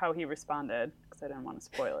how he responded because I didn't want to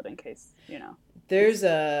spoil it in case,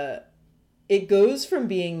 It goes from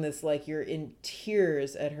being this, like, you're in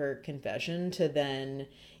tears at her confession to then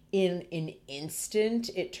in an instant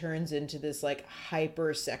it turns into this, like,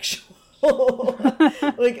 hypersexual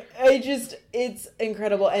like, it's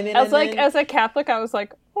incredible. I mean, as a Catholic, I was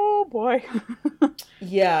like, oh boy.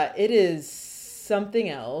 Yeah, it is something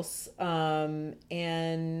else. But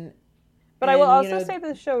I will also say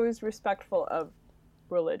the show is respectful of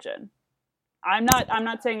religion. I'm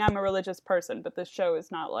not saying I'm a religious person, but this show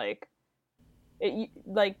is not like it.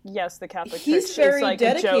 Like, yes, the Catholic Church is like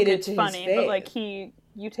a joke. It's funny, but like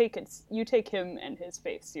you take him and his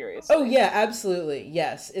faith seriously. Oh yeah, absolutely.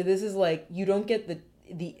 Yes, this is like you don't get the.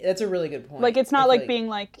 That's a really good point. Like, it's not like being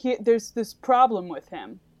like there's this problem with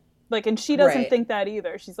him. Like, and she doesn't think that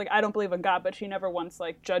either. She's like, I don't believe in God, but she never once,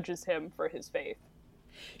 like, judges him for his faith.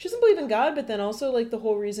 She doesn't believe in God, but then also, like, the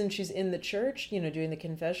whole reason she's in the church, doing the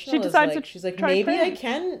confessional, she decides she's like, maybe I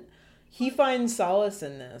can. He finds solace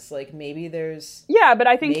in this. Like, maybe there's. Yeah, but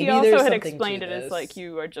I think he also had explained it as, like,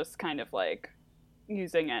 you are just kind of, like,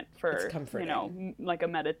 using it for, like a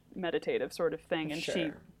meditative sort of thing. And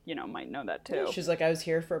she, might know that too. Yeah, she's like, I was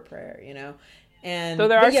here for a prayer, And so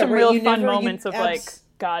there are some real fun moments of, like,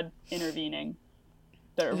 God intervening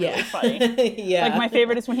that are really funny. Yeah. Like, my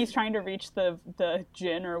favorite is when he's trying to reach the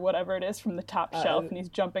gin or whatever it is from the top shelf, and he's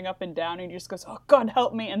jumping up and down, and he just goes, oh, God,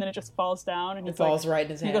 help me, and then it just falls down, and it falls right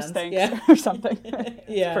in his hands. He goes, thanks, or something. Yeah.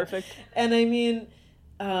 It's perfect. And I mean,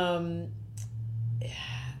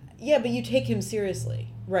 yeah, but you take him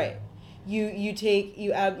seriously. Right.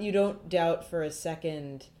 You don't doubt for a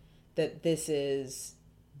second that this is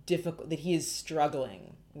difficult, that he is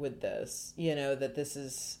struggling with this, that this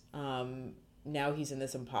is, now he's in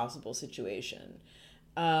this impossible situation.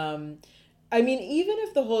 I mean, even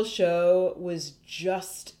if the whole show was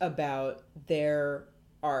just about their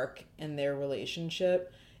arc and their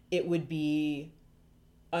relationship, it would be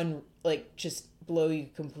just blow you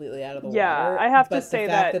completely out of the water. Yeah, I have to say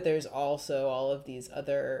the fact that there's also all of these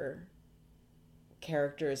other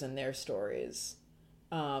characters and their stories,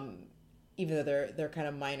 even though they're kind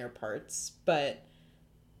of minor parts, but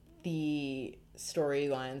the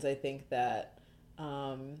storylines, I think that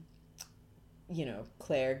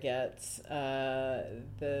Claire gets,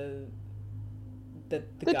 the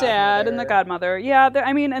dad and the godmother. Yeah,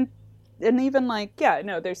 I mean, and even like,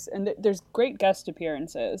 there's great guest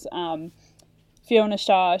appearances. Fiona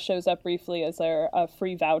Shaw shows up briefly as a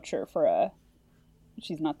free voucher for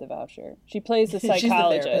she's not the voucher. She plays a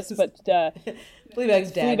psychologist, but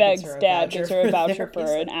Fleabag's dad gives her a voucher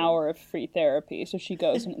for an hour of free therapy. So she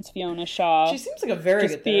goes, and it's Fiona Shaw. She seems like a very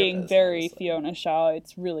good therapist. Being very honestly. Fiona Shaw.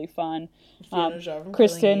 It's really fun.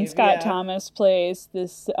 Kristen Scott Thomas plays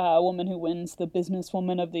this woman who wins the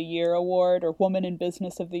Businesswoman of the Year award, or Woman in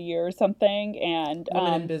Business of the Year or something. And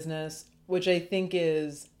Woman in Business, which I think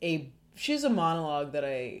is she's a monologue that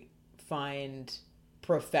I find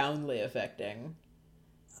profoundly affecting.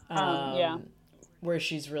 Where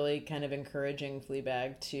she's really kind of encouraging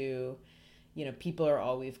Fleabag to, people are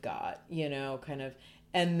all we've got, kind of.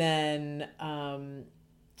 And then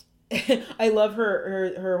I love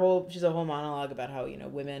her whole, she's a whole monologue about how,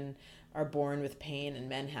 women are born with pain and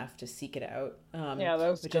men have to seek it out. That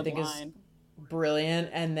was which I think line. Is brilliant.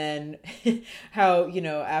 And then how,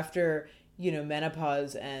 after,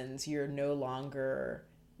 menopause ends, you're no longer...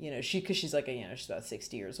 because she's like, she's about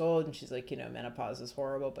 60 years old, and she's like, menopause is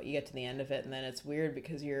horrible, but you get to the end of it, and then it's weird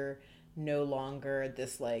because you're no longer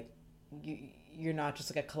this, like, you're not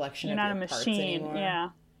just like a collection of your parts anymore. You're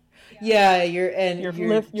not a machine, yeah, you're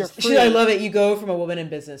free. I love it. You go from a woman in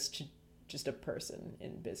business to just a person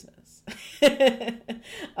in business.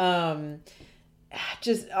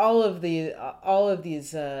 Just all of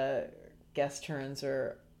these guest turns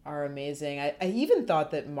are amazing. I even thought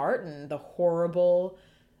that Martin, the horrible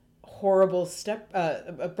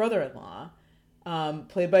brother-in-law,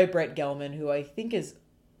 played by Brett Gelman, who I think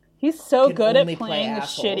he's so good at playing a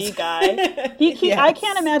shitty guy. Yes. I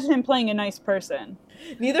can't imagine him playing a nice person.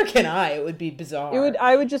 Neither can I. It would be bizarre.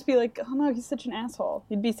 I would just be like, oh no, he's such an asshole.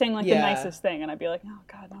 He'd be saying like the nicest thing, and I'd be like, oh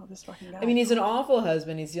god, no, this fucking guy. I mean, he's an awful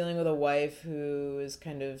husband. He's dealing with a wife who is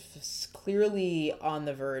kind of clearly on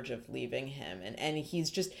the verge of leaving him, and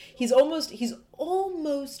he's almost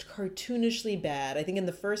cartoonishly bad. I think in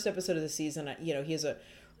the first episode of the season, he has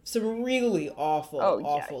some really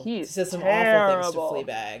awful, he says some awful things to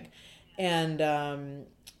Fleabag, and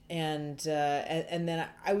then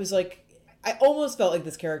I was like, I almost felt like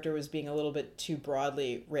this character was being a little bit too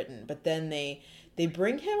broadly written, but then they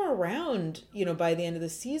bring him around, by the end of the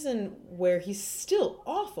season where he's still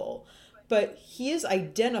awful, but he is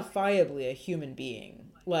identifiably a human being.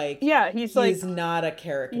 Like, yeah, he's not a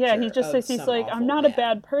caricature. Yeah, he just says he's like, I'm not a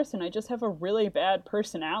bad person. I just have a really bad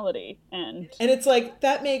personality, and it's like,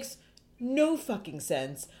 that makes no fucking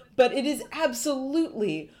sense, but it is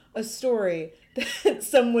absolutely a story that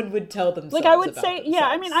someone would tell themselves. Like, I would say, themselves. Yeah,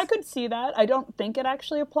 I mean, I could see that. I don't think it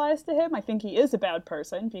actually applies to him. I think he is a bad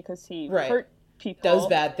person because he hurt people. Does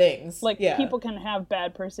bad things. Like, people can have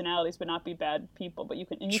bad personalities but not be bad people, but you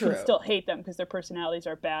can still hate them because their personalities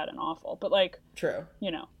are bad and awful. But like, true.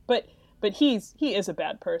 But he is a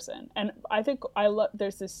bad person. And I think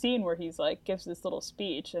there's this scene where he's like gives this little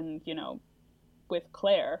speech and with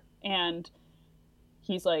Claire, and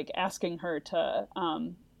he's like asking her to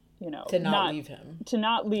to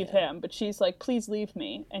not leave him, but she's like, please leave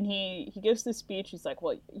me. And he gives this speech. He's like,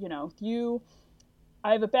 well,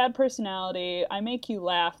 I have a bad personality. I make you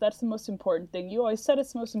laugh. That's the most important thing. You always said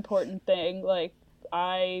it's the most important thing. Like,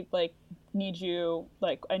 I need you,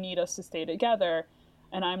 I need us to stay together,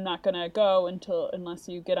 and I'm not gonna go unless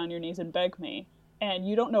you get on your knees and beg me. And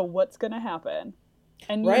you don't know what's gonna happen.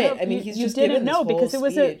 And he's just didn't know because it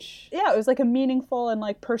was it was like a meaningful and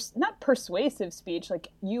like not persuasive speech. Like,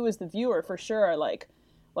 you as the viewer for sure are like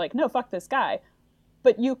no, fuck this guy,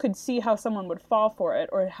 but you could see how someone would fall for it,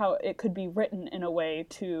 or how it could be written in a way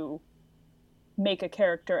to make a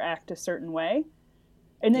character act a certain way.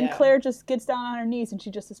 And then Claire just gets down on her knees and she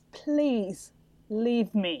just says, please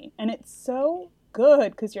leave me. And it's so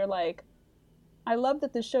good because you're like, I love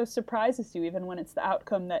that this show surprises you even when it's the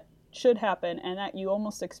outcome that should happen and that you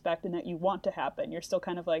almost expect and that you want to happen. You're still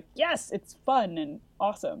kind of like, yes, it's fun and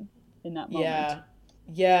awesome in that moment.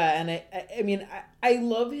 Yeah, and I mean, I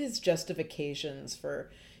love his justifications for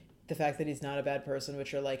the fact that he's not a bad person,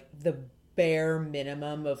 which are like the bare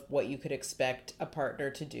minimum of what you could expect a partner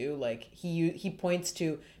to do. Like, he points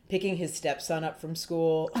to picking his stepson up from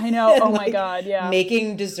school. I know. Oh my God. Yeah.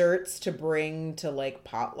 Making desserts to bring to like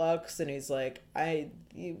potlucks. And he's like,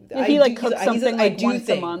 he cooks something once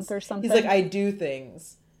a month or something. He's like, I do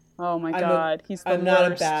things. Oh my God. I'm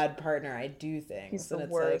not a bad partner. I do things. He's the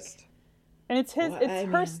worst. And it's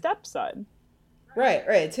her stepson. Right.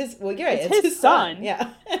 It's his. Well, yeah, it's his son. Yeah.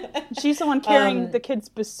 She's the one carrying the kid's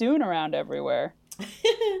bassoon around everywhere.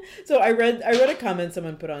 So I read a comment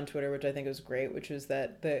someone put on Twitter, which I think was great, which was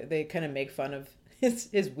that they kind of make fun of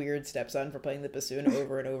his weird stepson for playing the bassoon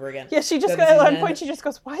over and over again. Yeah, she just at one point she just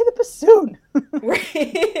goes, "Why the bassoon?"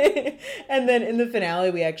 Right. And then in the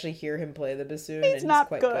finale, we actually hear him play the bassoon, and he's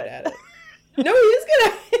quite good at it. No, he is good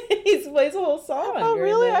at it. He plays a whole song. Oh,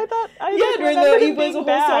 really? I thought he plays a whole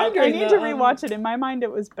song. I need to rewatch it. In my mind,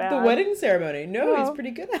 it was bad. The wedding ceremony. No, he's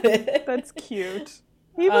pretty good at it. That's cute.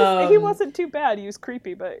 He wasn't too bad. He was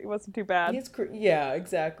creepy, but he wasn't too bad. Yeah,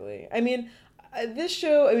 exactly. I mean, this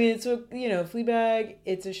show. I mean, it's Fleabag.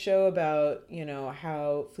 It's a show about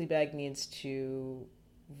how Fleabag needs to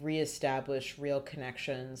reestablish real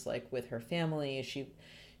connections, like with her family.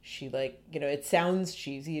 She like, it sounds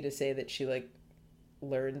cheesy to say that she like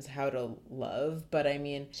learns how to love, but I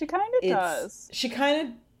mean, she kind of does. She kind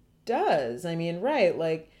of does. I mean, right.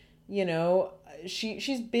 Like,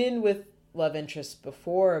 she's been with love interests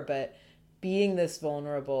before, but being this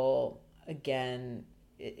vulnerable again,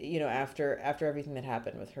 after everything that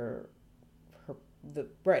happened with her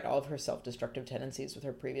all of her self-destructive tendencies with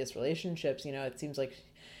her previous relationships, it seems like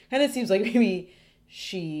maybe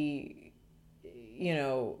she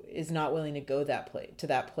is not willing to go to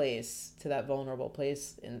that vulnerable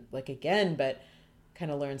place and like again, but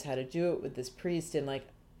kind of learns how to do it with this priest. And like,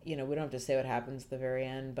 we don't have to say what happens at the very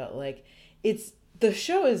end, but like it's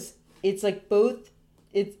like both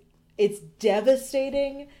it's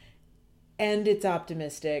devastating and it's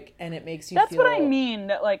optimistic, and it makes you That's what I mean,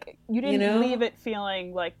 that like you didn't leave it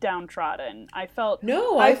feeling like downtrodden. I felt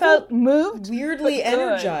moved, weirdly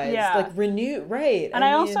energized, like renewed, right? And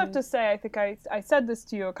I also have to say, I think I said this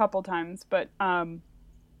to you a couple times, but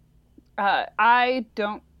I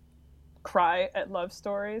don't cry at love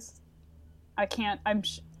stories. I can't. I'm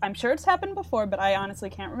sure it's happened before, but I honestly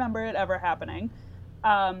can't remember it ever happening.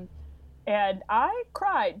 And I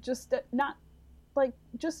cried just at not like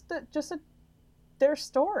just at their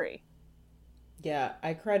story. Yeah,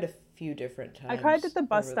 I cried a few different times. I cried at the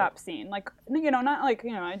bus stop scene. Like, not like,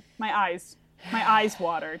 my eyes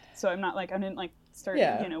watered. So I'm not like, I didn't like start,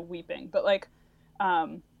 weeping. But like,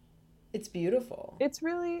 it's beautiful. It's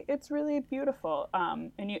really beautiful.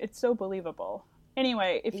 And it's so believable.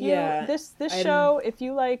 Anyway, if you, this show, if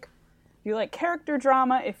you like character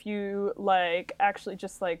drama, if you like actually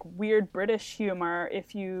just like weird British humor,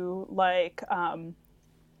 if you like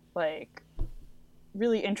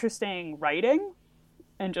really interesting writing,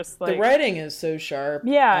 and just like the writing is so sharp,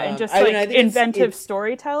 and just I think inventive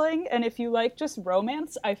storytelling, and if you like just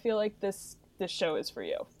romance, I feel like this show is for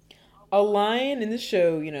you. A line in the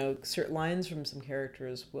show, certain lines from some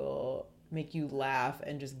characters will make you laugh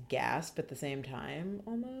and just gasp at the same time,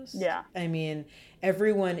 almost. Yeah. I mean,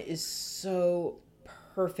 everyone is so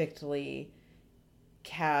perfectly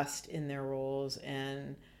cast in their roles,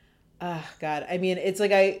 and God, I mean, it's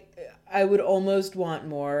like I would almost want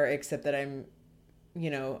more, except that I'm,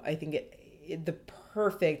 I think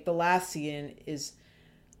the last scene is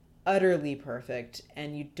utterly perfect,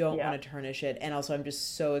 and you don't want to tarnish it. And also, I'm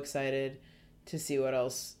just so excited to see what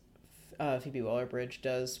else Phoebe Waller-Bridge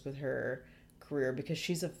does with her career, because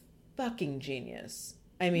she's a fucking genius.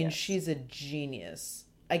 I mean, she's a genius.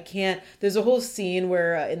 There's a whole scene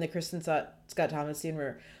where in the Kristen Scott Thomas scene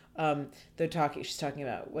where she's talking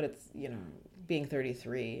about what it's, being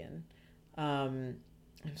 33, and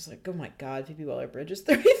I was like, oh my God, Phoebe Waller-Bridge is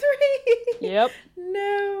 33. Yep.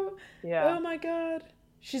 No. Yeah. Oh my God.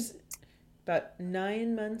 She's about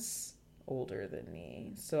 9 months older than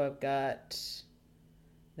me, so I've got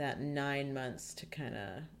that 9 months to kind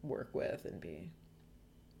of work with and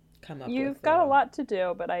come up with. You've got a lot to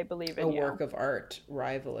do, but I believe in you. A work of art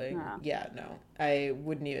rivaling. Yeah, no, I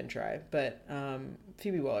wouldn't even try. But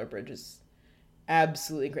Phoebe Waller-Bridge is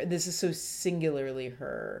absolutely great. This is so singularly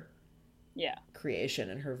her creation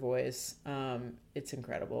and her voice. It's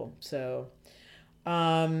incredible. So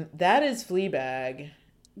that is Fleabag.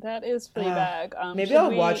 That is Fleabag. Maybe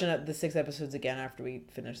I'll watch the 6 episodes again after we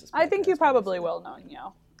finish this podcast. I think you probably will, knowing you.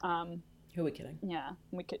 Who are we kidding? Yeah,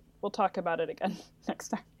 we'll talk about it again next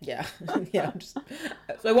time. Yeah, yeah. So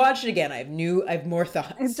I watched it again. I have more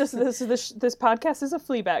thoughts. It's just this podcast is a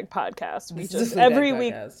Fleabag podcast. We just every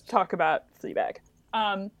week talk about Fleabag.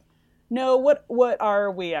 No, what are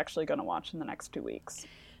we actually going to watch in the next 2 weeks?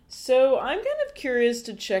 So I'm kind of curious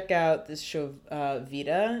to check out this show,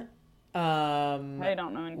 Vita. I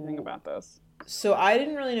don't know anything about this. So I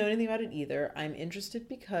didn't really know anything about it either. I'm interested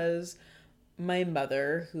because my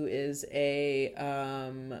mother, who is a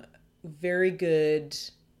very good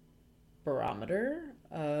barometer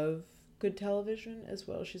of good television as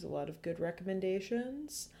well, she's a lot of good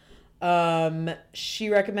recommendations. She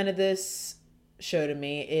recommended this show to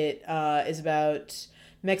me. It is about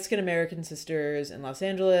Mexican-American sisters in Los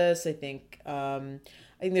Angeles. I think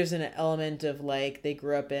there's an element of like they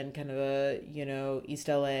grew up in kind of a, East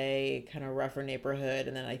LA kind of rougher neighborhood,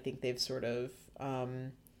 and then I think they've sort of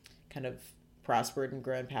kind of prospered and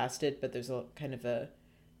grown past it, but there's a kind of a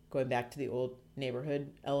going back to the old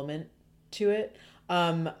neighborhood element to it.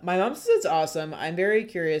 My mom says it's awesome. I'm very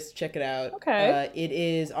curious to check it out. Okay. It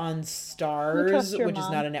is on Starz, which is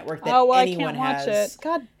not a network that anyone has. I can't watch it.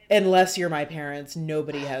 God. Unless you're my parents,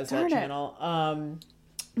 nobody has that channel.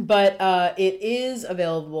 But it is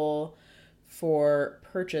available for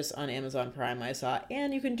purchase on Amazon Prime, I saw,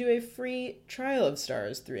 and you can do a free trial of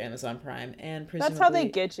Starz through Amazon Prime, and presumably that's how they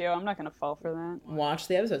get you. I'm not going to fall for that. Watch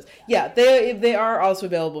the episodes. Yeah, they are also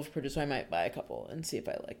available for purchase, so I might buy a couple and see if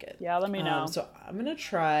I like it. Yeah, let me know. So I'm going to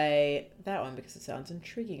try that one because it sounds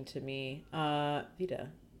intriguing to me. Vita.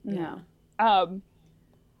 Yeah.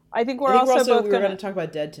 I think we're also both going to talk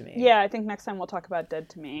about Dead to Me. Yeah, I think next time we'll talk about Dead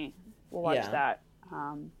to Me. We'll watch that.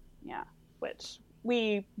 Which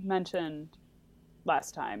we mentioned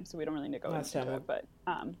last time, so we don't really need to go into it. But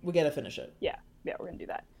we got to finish it. Yeah, we're gonna do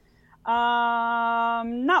that.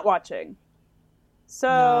 Not watching.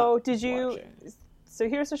 So So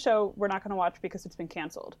here's a show we're not gonna watch because it's been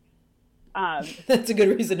canceled. That's a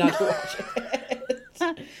good reason not to watch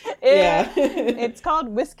it. It's called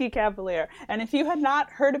Whiskey Cavalier, and if you had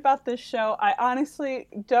not heard about this show, I honestly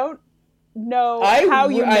don't know how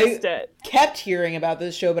you missed it. Kept hearing about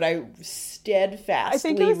this show, but I steadfastly I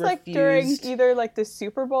think it was refused. Like during either like the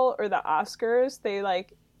Super Bowl or the Oscars, they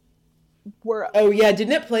like were. Oh yeah,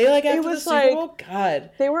 didn't it play like after the Super Bowl?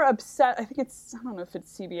 God, they were upset. I don't know if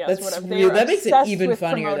it's CBS. That's whatever. That makes it even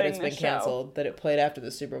funnier that it's been canceled. That it played after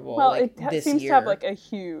the Super Bowl. Well, like, it seems to have like a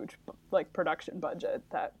huge like production budget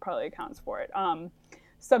that probably accounts for it.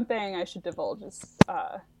 Something I should divulge is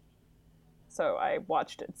so I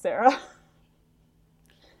watched it, Sarah.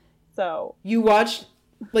 So you watched,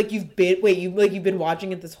 like, you've been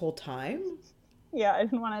watching it this whole time? Yeah, I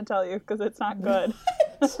didn't want to tell you because it's not good.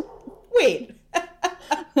 Wait.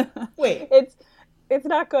 It's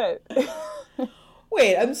not good.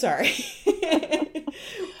 Wait, I'm sorry.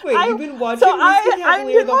 You've been watching so Whiskey I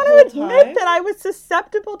Cavalier didn't the want whole to admit time? that I was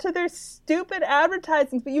susceptible to their stupid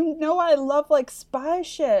advertising, but you know I love, like, spy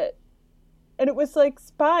shit. And it was, like,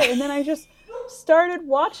 spy, and then I just started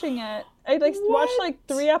watching it. I, like, watched, like,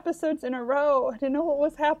 3 episodes in a row. I didn't know what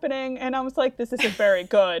was happening, and I was like, this isn't very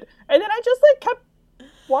good. And then I just, like, kept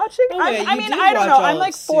watching. Okay, I mean, I don't know. I'm,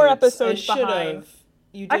 like, 4 episodes behind.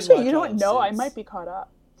 Actually, you know what? No, I might be caught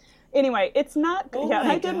up. Anyway, it's not...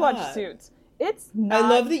 I did watch Suits. It's not... I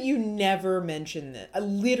love that you never mentioned that.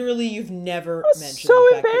 Literally, you've never mentioned so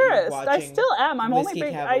the fact embarrassed. That you're I still am. I'm Whiskey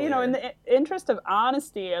only... Cavalier. you know, in the interest of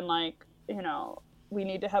honesty and, like, you know, we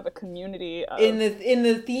need to have a community of... In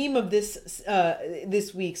the theme of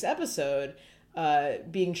this week's episode,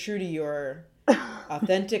 being true to your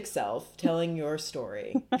authentic self, telling your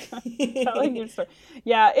story. Telling your story.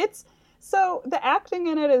 Yeah, it's... So, the acting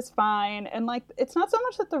in it is fine, and, like, it's not so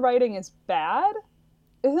much that the writing is bad.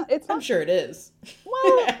 It's not... I'm sure it is.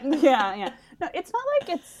 Well, yeah. No, it's not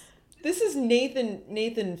like it's... This is Nathan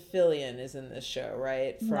Fillion is in this show,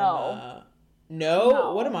 right? From, No.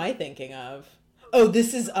 No? What am I thinking of? Oh,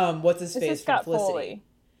 this is, what's his face? This is Scott from Felicity. Foley.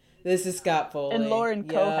 This is Scott Foley. And Lauren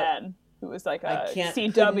Cohan, who was like a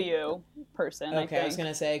CW person, I think. Okay, I was going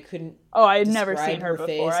to say I couldn't... Oh, I had never seen her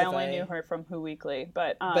before. I only I knew her from Who Weekly.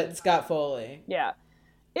 But Scott Foley. Yeah.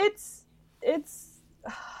 It's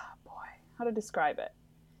boy, how to describe it?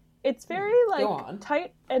 It's very, like,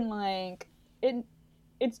 tight and, like,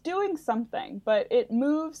 it's doing something, but it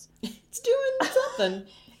moves... It's doing something.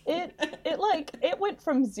 It went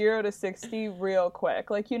from 0 to 60 real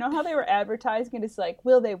quick. Like, you know how they were advertising it as, like,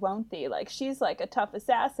 will they, won't they? Like, she's, like, a tough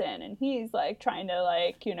assassin, and he's, like, trying to,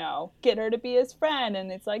 like, you know, get her to be his friend,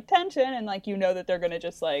 and it's, like, tension, and, like, you know that they're gonna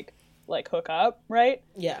just, like hook up, right?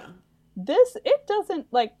 Yeah. It doesn't,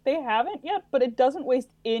 like, they haven't yet, but it doesn't waste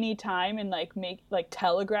any time in, like,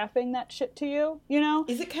 telegraphing that shit to you, you know?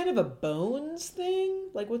 Is it kind of a Bones thing?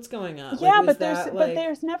 Like, what's going on? Yeah, like, but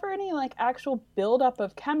there's never any, like, actual build-up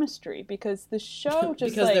of chemistry, because the show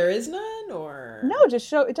just, because there is none, or... No,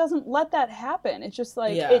 it doesn't let that happen. It's just,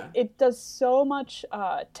 like, it does so much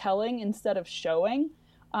telling instead of showing.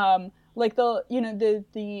 Like,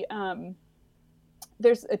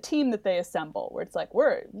 there's a team that they assemble where it's like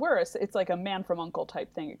it's like a Man from U.N.C.L.E.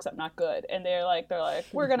 type thing, except not good. And they're like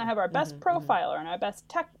we're gonna have our best profiler and our best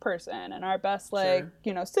tech person and our best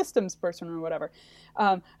systems person or whatever,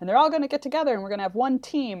 and they're all gonna get together and we're gonna have one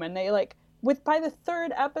team. And they by the 3rd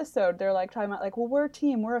episode they're like talking about, like, well, we're a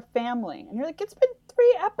team, we're a family, and you're like, it's been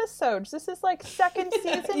 3 episodes. This is, like, 2nd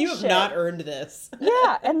season. You have not earned this.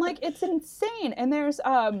 Yeah, and, like, it's insane. And there's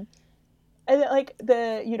and, like,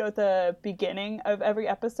 the beginning of every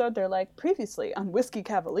episode, they're like, previously on Whiskey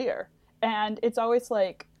Cavalier. And it's always,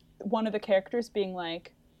 like, one of the characters being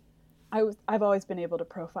like, I've always been able to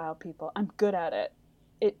profile people. I'm good at it.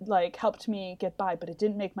 It, like, helped me get by, but it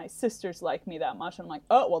didn't make my sisters like me that much. And I'm like,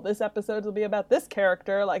 oh, well, this episode will be about this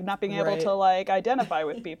character, like, not being able to, like, identify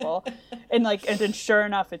with people. And then sure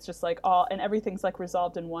enough, it's just, like, and everything's, like,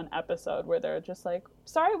 resolved in one episode where they're just like,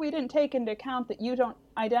 sorry, we didn't take into account that you don't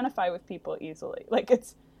identify with people easily. Like,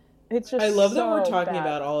 it's just I love that we're so talking bad.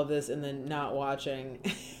 about all of this and then not watching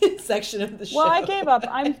section of the show. Well, I gave up.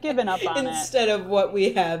 I've given up on it. Instead of what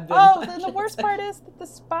we have been Oh, watching. then the worst part is that the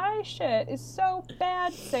spy shit is so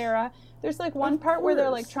bad, Sarah. There's, like, one part where they're,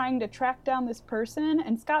 like, trying to track down this person,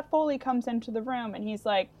 and Scott Foley comes into the room, and he's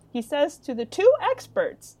like, he says to the 2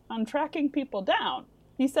 experts on tracking people down,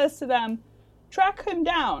 he says to them, track him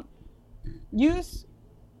down. Use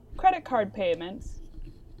credit card payments,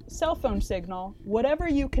 cell phone signal, whatever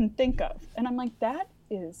you can think of. And I'm like, that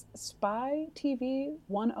is Spy TV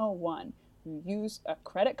 101. You use a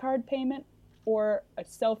credit card payment or a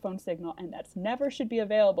cell phone signal, and that's never should be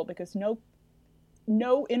available, because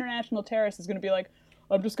no international terrorist is going to be like,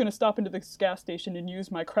 I'm just going to stop into this gas station and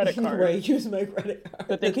use my credit card. Right, use my credit card.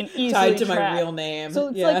 That they can easily tied to track. My real name. So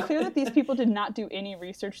it's like clear that these people did not do any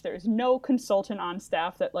research. There's no consultant on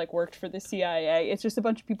staff that, like, worked for the CIA. It's just a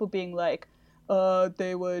bunch of people being like,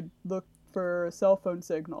 they would look for a cell phone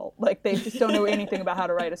signal. Like, they just don't know anything about how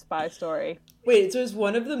to write a spy story. Wait, so is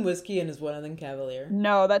one of them Whiskey and is one of them Cavalier?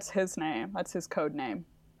 No, that's his name. That's his code name.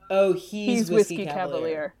 Oh, he's Whiskey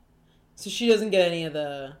Cavalier. So she doesn't get any of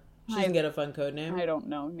the... She doesn't get a fun code name? I don't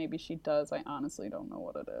know. Maybe she does. I honestly don't know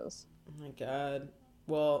what it is. Oh my god.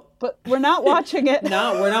 Well... But we're not watching it.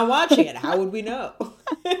 No, we're not watching it. How would we know?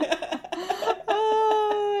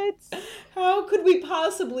 how could we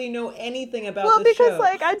possibly know anything about well, the because, show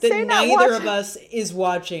like, I'd that say not neither of us is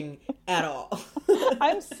watching at all?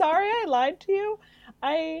 I'm sorry I lied to you.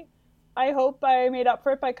 I hope I made up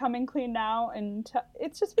for it by coming clean now, and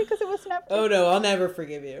it's just because it was Netflix. Oh no, I'll never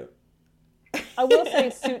forgive you. I will say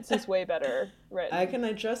Suits is way better written.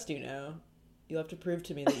 I trust you now. You'll have to prove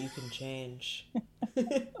to me that you can change.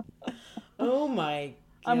 Oh my God.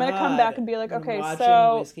 I'm going to come back and be like, okay,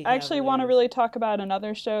 so I actually want to really talk about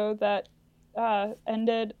another show that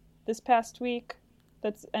ended this past week,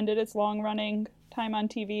 that's ended its long-running time on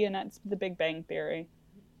TV, and that's The Big Bang Theory.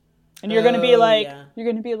 And you're going to be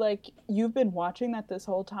like, you've been watching that this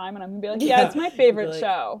whole time? And I'm going to be like, yeah, it's my favorite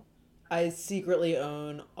show. I secretly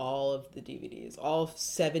own all of the DVDs, all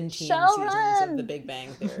 17 seasons of The Big Bang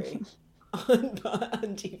Theory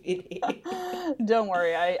on DVD. Don't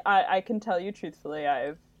worry, I can tell you truthfully,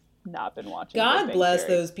 I've not been watching. God bless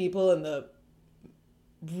those people in the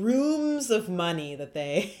rooms of money that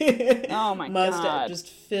they oh my must God. have just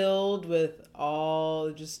filled with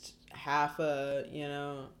all just half a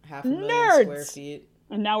million square feet.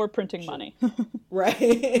 And now we're printing money.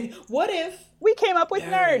 Right. What if we came up with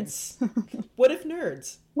nerds? What if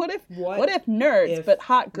nerds? What if nerds, but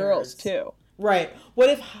hot girls too? Right. What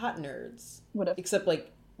if hot nerds? What if? Except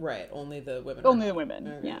only the women. Only the women.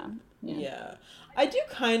 Okay. Yeah. I do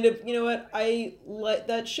kind of, you know what?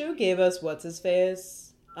 That show gave us what's his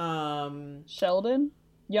face? Sheldon?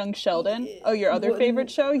 Young Sheldon? Oh, your other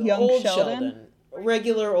favorite show? Young old Sheldon?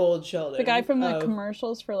 Regular old Sheldon. The guy from the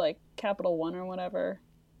commercials for like Capital One or whatever.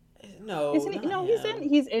 No, isn't he? No,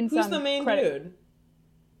 he's in. Who's the main dude?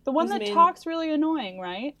 The one that talks really annoying,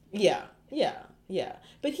 right? Yeah.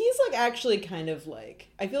 But he's like actually kind of like,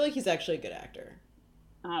 I feel like he's actually a good actor.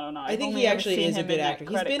 I don't know. I think he actually is a good actor.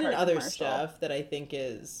 He's been in other stuff that I think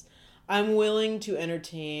I'm willing to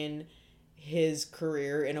entertain his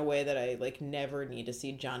career in a way that I like never need to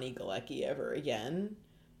see Johnny Galecki ever again.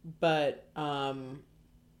 But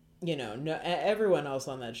everyone else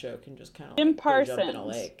on that show can just kind of Jim Parsons. Jump in a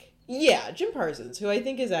lake. Yeah, Jim Parsons, who I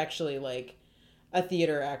think is actually like a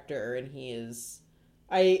theater actor, and he is.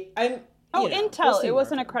 Intel. It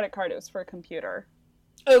wasn't a credit card. It was for a computer.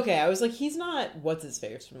 Okay, I was like, he's not what's his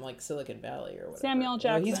face from like Silicon Valley or whatever. Samuel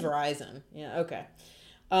Jackson. No, he's Verizon. Yeah. Okay.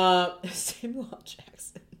 Samuel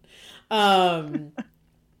Jackson.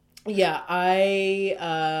 Yeah,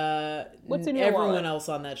 what's in your everyone wallet? else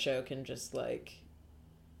on that show can just like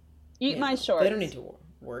eat my shorts. They don't need to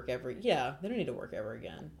work ever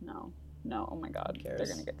again. No. Oh my God, they're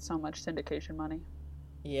gonna get so much syndication money.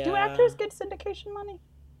 Yeah. Do actors get syndication money?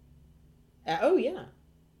 Oh yeah,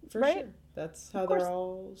 for right? Sure. That's how they're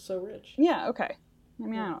all so rich. Yeah. Okay. I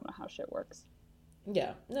mean, I don't know how shit works.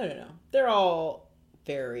 Yeah. No. They're all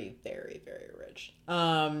very, very, very rich.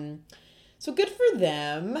 So good for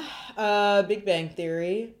them. Big Bang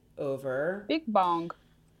Theory over. Big bong.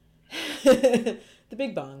 The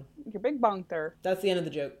big bong. Your big bong there. That's the end of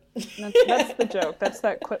the joke. That's the joke. That's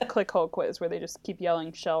that click hole quiz where they just keep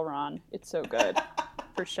yelling Shellron. It's so good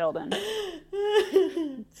for Sheldon.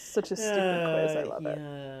 It's such a stupid quiz. I love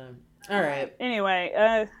it. All right. Anyway,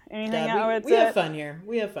 anything else? We have fun here.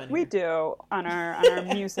 We do on our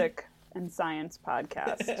music and science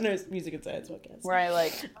podcast. On our music and science podcast. Where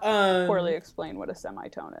I poorly explain what a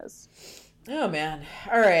semitone is. Oh man.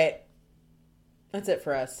 All right. That's it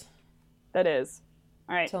for us. That is.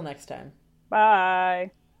 All right. Till next time.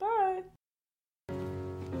 Bye.